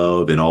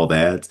 Pornhub, and all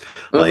that.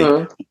 Like,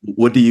 Mm-hmm.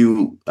 what do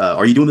you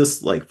are you doing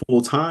this like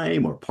full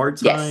time or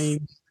part Yes.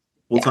 time?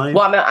 Full Yeah.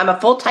 Well, time? I'm a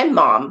full time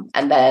mom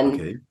and then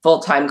Okay. full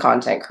time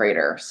content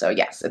creator. So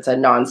yes, it's a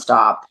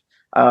nonstop.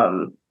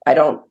 I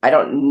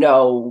don't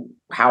know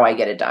how I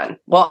get it done.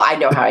 Well, I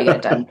know how I get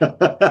it done.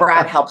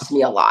 Brad helps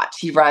me a lot.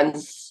 He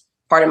runs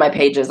part of my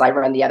pages. I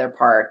run the other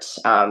part.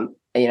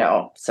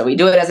 So we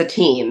do it as a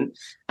team.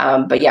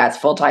 But yeah, it's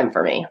full time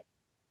for me.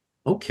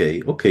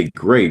 Okay, okay,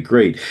 great,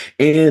 great.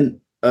 And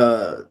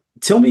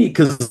tell me,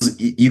 because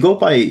you go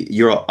by,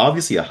 you're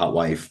obviously a hot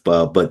wife,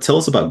 but tell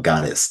us about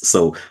goddess.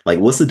 So, like,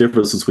 what's the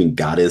difference between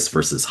goddess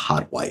versus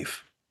hot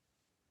wife?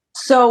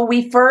 So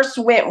we first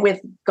went with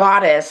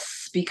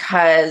Goddess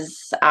because,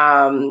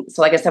 so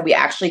like I said, we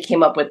actually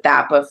came up with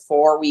that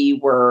before we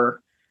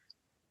were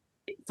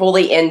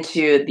fully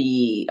into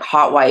the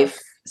hot wife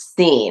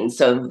scene.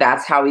 So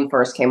that's how we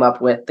first came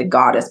up with the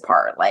goddess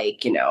part,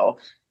 like,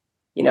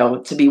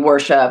 to be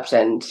worshipped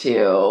and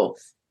to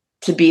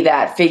be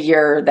that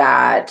figure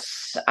that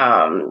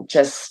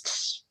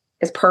just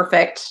is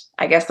perfect,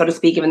 I guess, so to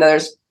speak, even though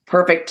there's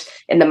perfect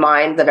in the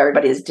minds of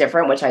everybody is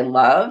different, which I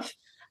love.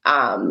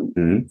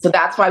 So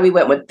that's why we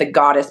went with the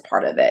goddess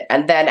part of it.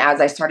 And then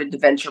as I started to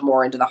venture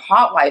more into the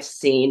hot wife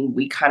scene,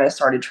 we kind of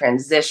started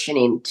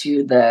transitioning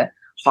to the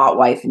hot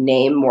wife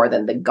name more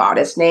than the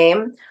goddess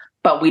name.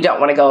 But we don't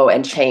want to go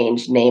and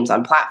change names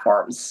on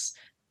platforms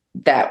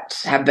that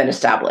have been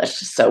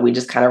established. So we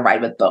just kind of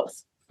ride with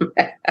both.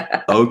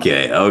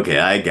 Okay,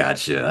 I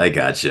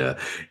gotcha.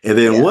 And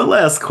then one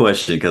last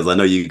question, because I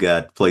know you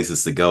got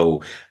places to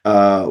go.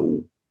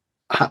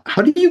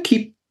 How do you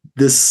keep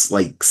this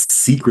like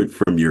secret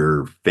from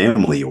your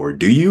family, or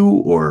do you,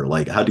 or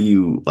like how do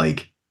you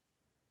like?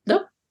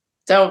 Nope.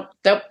 Don't.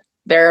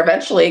 They're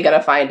eventually going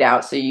to find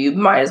out. So you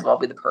might as well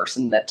be the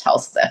person that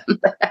tells them.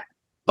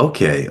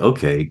 Okay,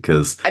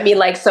 because I mean,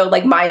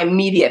 like my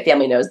immediate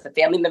family knows. The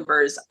family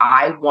members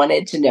I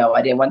wanted to know.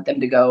 I didn't want them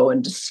to go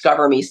and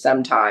discover me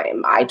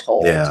sometime. I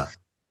told. yeah.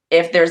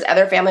 If there's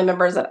other family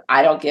members that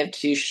I don't give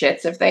two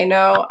shits if they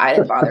know, I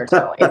didn't bother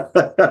telling.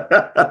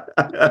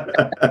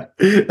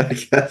 I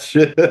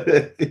gotcha.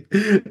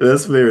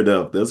 That's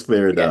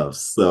fair enough.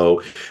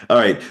 So, all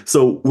right.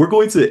 So we're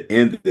going to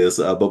end this,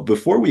 but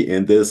before we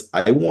end this,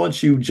 I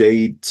want you,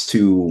 Jade,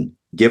 to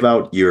give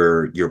out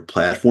your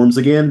platforms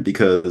again,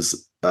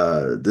 because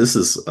this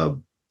is a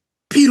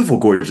beautiful,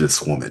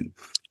 gorgeous woman.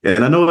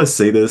 And I know I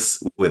say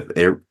this with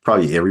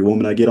probably every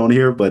woman I get on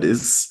here, but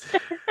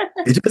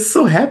it just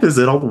so happens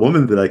that all the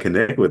women that I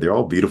connect with, they're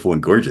all beautiful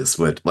and gorgeous,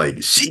 but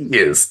like she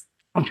is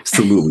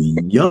absolutely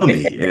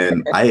yummy.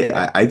 And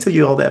I tell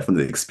you all that from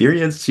the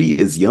experience. She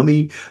is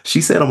yummy. She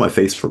sat on my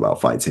face for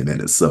about 5-10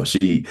 minutes. So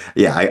I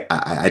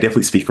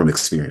definitely speak from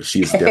experience.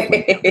 She is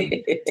definitely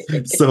yummy.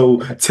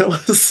 So tell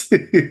us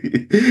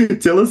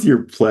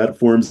your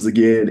platforms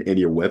again and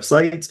your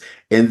websites.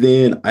 And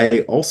then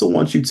I also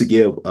want you to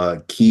give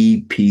a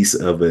key piece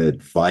of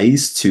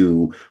advice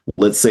to,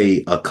 let's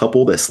say, a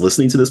couple that's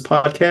listening to this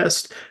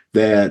podcast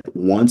that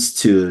wants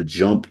to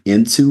jump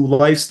into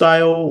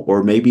lifestyle,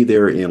 or maybe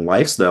they're in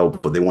lifestyle,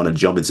 but they want to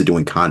jump into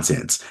doing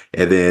content.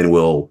 And then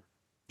we'll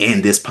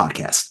end this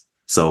podcast.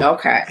 So,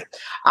 okay.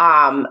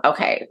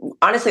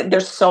 Honestly,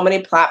 there's so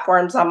many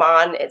platforms I'm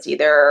on. It's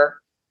either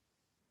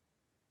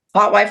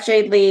Hot Wife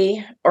Jade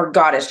Li or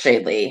Goddess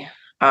Jade Li.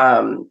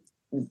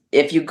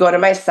 If you go to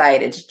my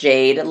site, it's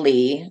Jade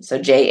Li. So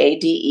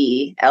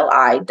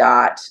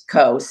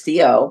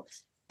JADELI.co.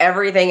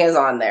 Everything is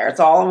on there.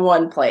 It's all in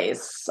one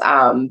place.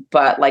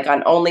 But like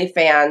on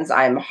OnlyFans,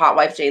 I'm Hot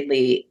Wife Jade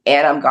Li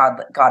and I'm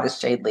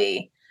Goddess Jade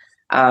Li.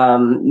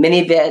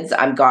 Mini vids,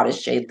 I'm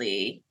Goddess Jade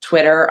Li.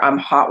 Twitter, I'm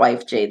Hot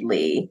Wife Jade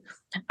Li.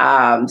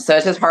 So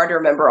it's just hard to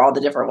remember all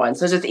the different ones.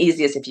 So it's just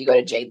easiest if you go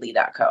to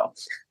jadeli.co.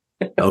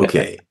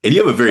 Okay. And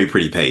you have a very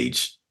pretty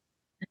page.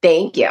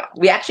 Thank you.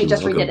 We actually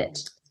just redid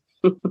it.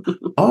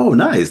 Oh,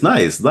 nice.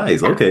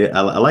 Okay. I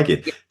like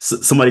it.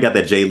 Somebody got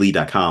that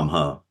jadeli.com,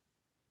 huh?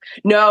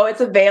 No,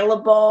 it's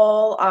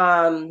available.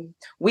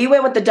 We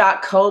went with the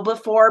 .co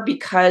before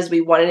because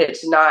we wanted it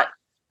to not,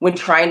 when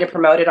trying to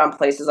promote it on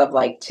places of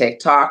like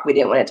TikTok, we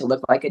didn't want it to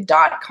look like a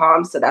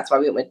 .com. So that's why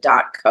we went with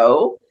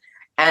 .co.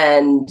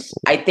 And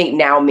I think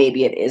now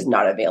maybe it is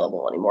not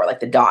available anymore, like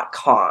the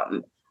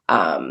 .com.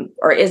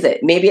 Or is it?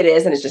 Maybe it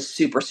is, and it's just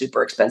super,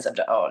 super expensive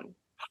to own.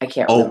 I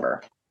can't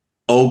remember.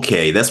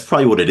 Okay, that's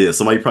probably what it is.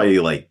 Somebody probably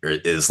like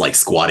is like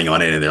squatting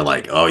on it, and they're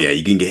like, "Oh yeah,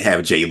 you can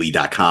have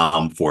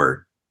jadeli.com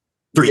for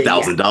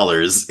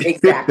 $3,000."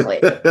 Exactly.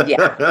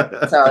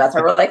 Yeah. So that's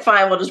why we're like,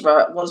 fine, we're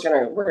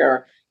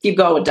gonna keep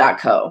going with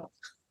 .co.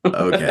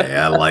 Okay,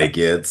 I like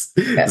it.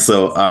 Yes.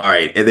 So, all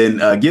right, and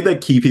then give a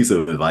key piece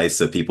of advice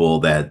to people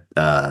that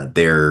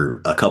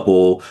they're a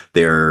couple,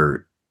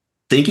 they're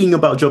thinking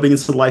about jumping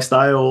into the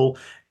lifestyle,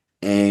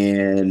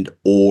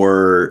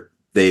 or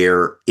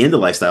they're in the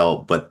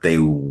lifestyle, but they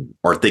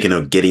are thinking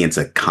of getting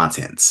into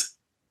content.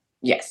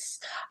 Yes.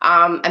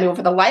 I mean,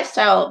 for the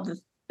lifestyle, the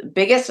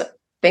biggest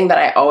thing that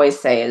I always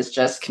say is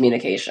just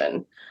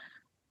communication.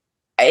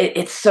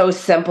 It's so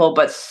simple,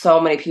 but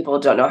so many people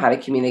don't know how to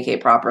communicate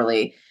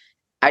properly.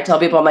 I tell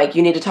people, I'm like,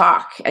 you need to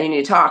talk and you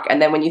need to talk.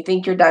 And then when you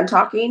think you're done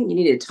talking, you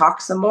need to talk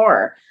some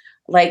more.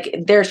 Like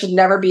there should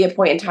never be a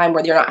point in time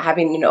where you're not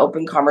having an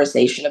open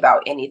conversation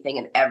about anything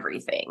and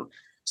everything.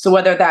 So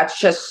whether that's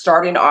just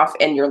starting off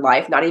in your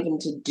life, not even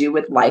to do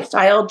with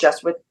lifestyle,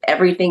 just with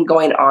everything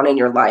going on in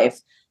your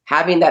life,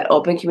 having that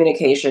open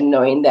communication,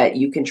 knowing that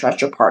you can trust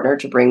your partner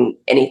to bring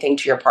anything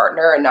to your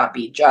partner and not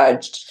be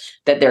judged,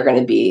 that they're going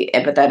to be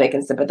empathetic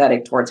and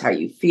sympathetic towards how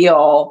you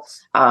feel.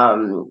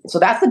 So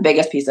that's the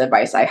biggest piece of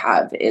advice I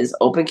have is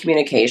open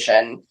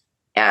communication,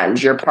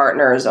 and your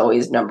partner is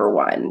always number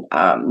one.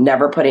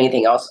 Never put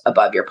anything else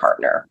above your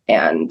partner.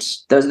 And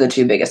those are the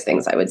two biggest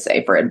things I would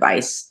say for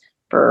advice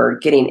for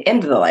getting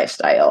into the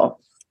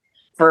lifestyle.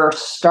 For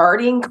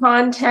starting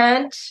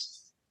content,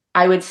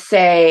 I would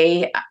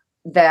say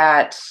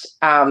that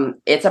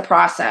it's a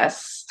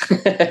process.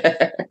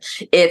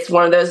 It's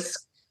one of those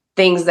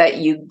things that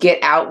you get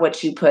out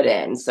what you put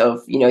in. So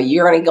if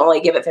you're going to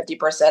only give it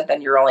 50%,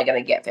 then you're only going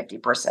to get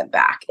 50%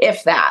 back,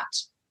 if that.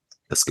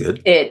 That's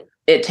good. It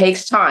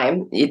takes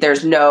time.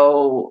 There's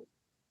no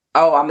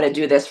oh, I'm going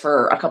to do this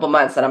for a couple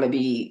months and I'm going to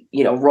be,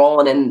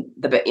 rolling in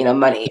the,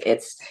 money.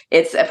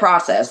 It's a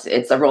process.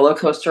 It's a roller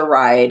coaster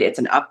ride. It's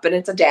an up and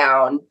it's a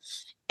down.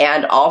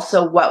 And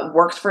also what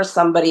works for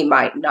somebody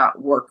might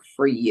not work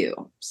for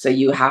you. So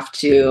you have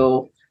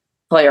to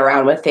play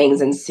around with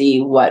things and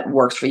see what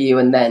works for you.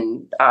 And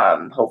then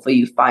hopefully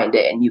you find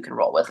it and you can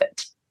roll with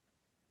it.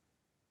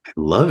 I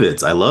love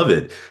it. I love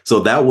it. So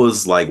that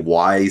was like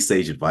wise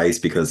sage advice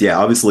because, yeah,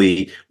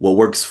 obviously what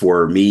works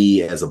for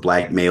me as a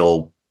Black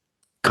male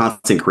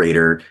content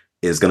creator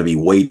is going to be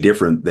way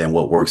different than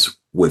what works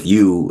with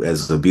you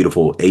as a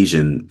beautiful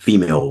Asian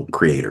female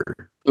creator.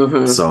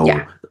 Mm-hmm. So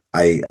yeah.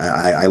 I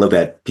love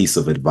that piece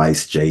of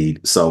advice,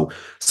 Jade. So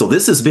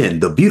this has been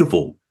the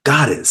beautiful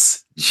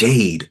goddess,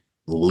 Jade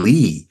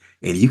Li.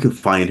 And you can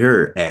find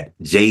her at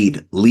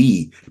jadeli.co.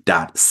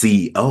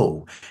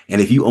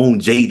 And if you own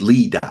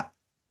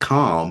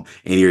jadeli.com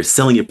and you're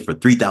selling it for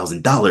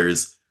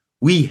 $3,000,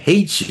 we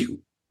hate you.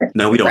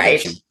 No, we don't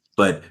hate you,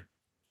 but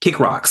kick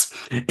rocks.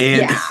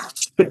 And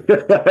that's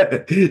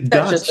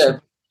just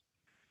a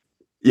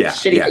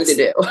shitty thing to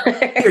do.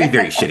 Very,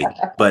 very shitty.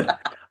 But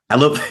I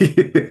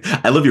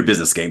love your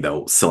business game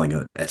though,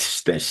 selling that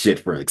shit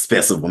for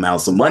expensive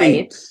amounts of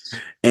money. Right.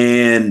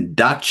 And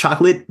Doc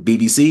Chocolate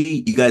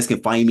BBC, you guys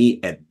can find me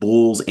at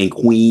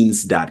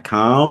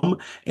bullsandqueens.com.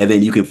 And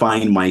then you can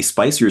find my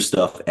spicier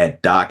stuff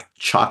at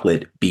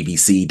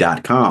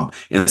docchocolatebdc.com.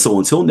 And so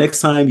until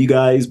next time, you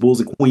guys,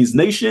 Bulls and Queens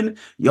Nation,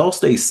 y'all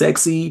stay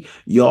sexy.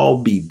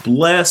 Y'all be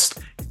blessed.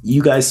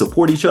 You guys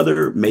support each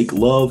other, make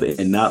love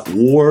and not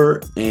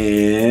war,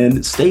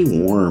 and stay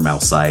warm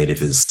outside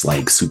if it's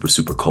like super,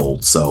 super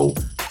cold. So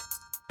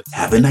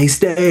have a nice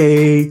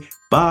day.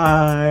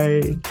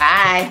 Bye.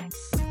 Bye.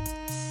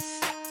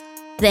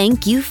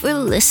 Thank you for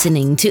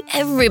listening to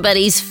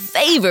everybody's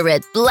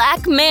favorite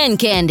Black man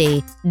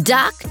candy,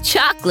 Doc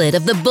Chocolate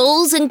of the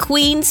Bulls and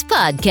Queens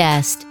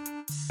podcast.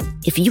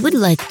 If you would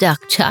like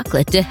Doc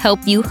Chocolate to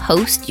help you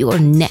host your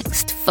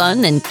next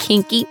fun and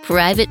kinky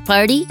private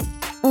party,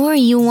 or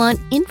you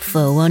want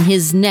info on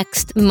his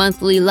next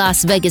monthly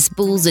Las Vegas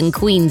Bulls and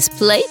Queens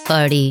play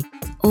party,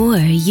 or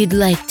you'd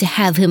like to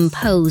have him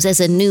pose as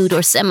a nude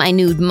or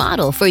semi-nude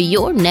model for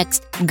your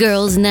next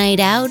girls' night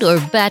out or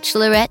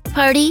bachelorette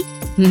party,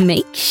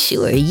 make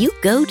sure you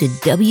go to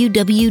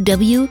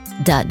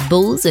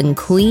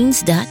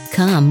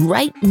www.bullsandqueens.com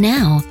right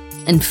now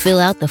and fill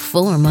out the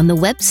form on the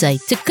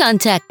website to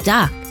contact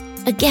Doc.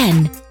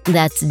 Again,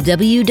 that's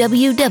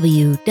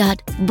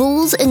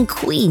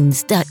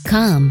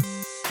www.bullsandqueens.com.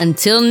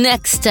 Until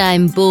next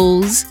time,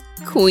 bulls,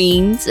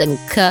 queens, and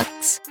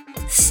cucks,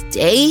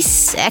 stay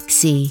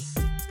sexy.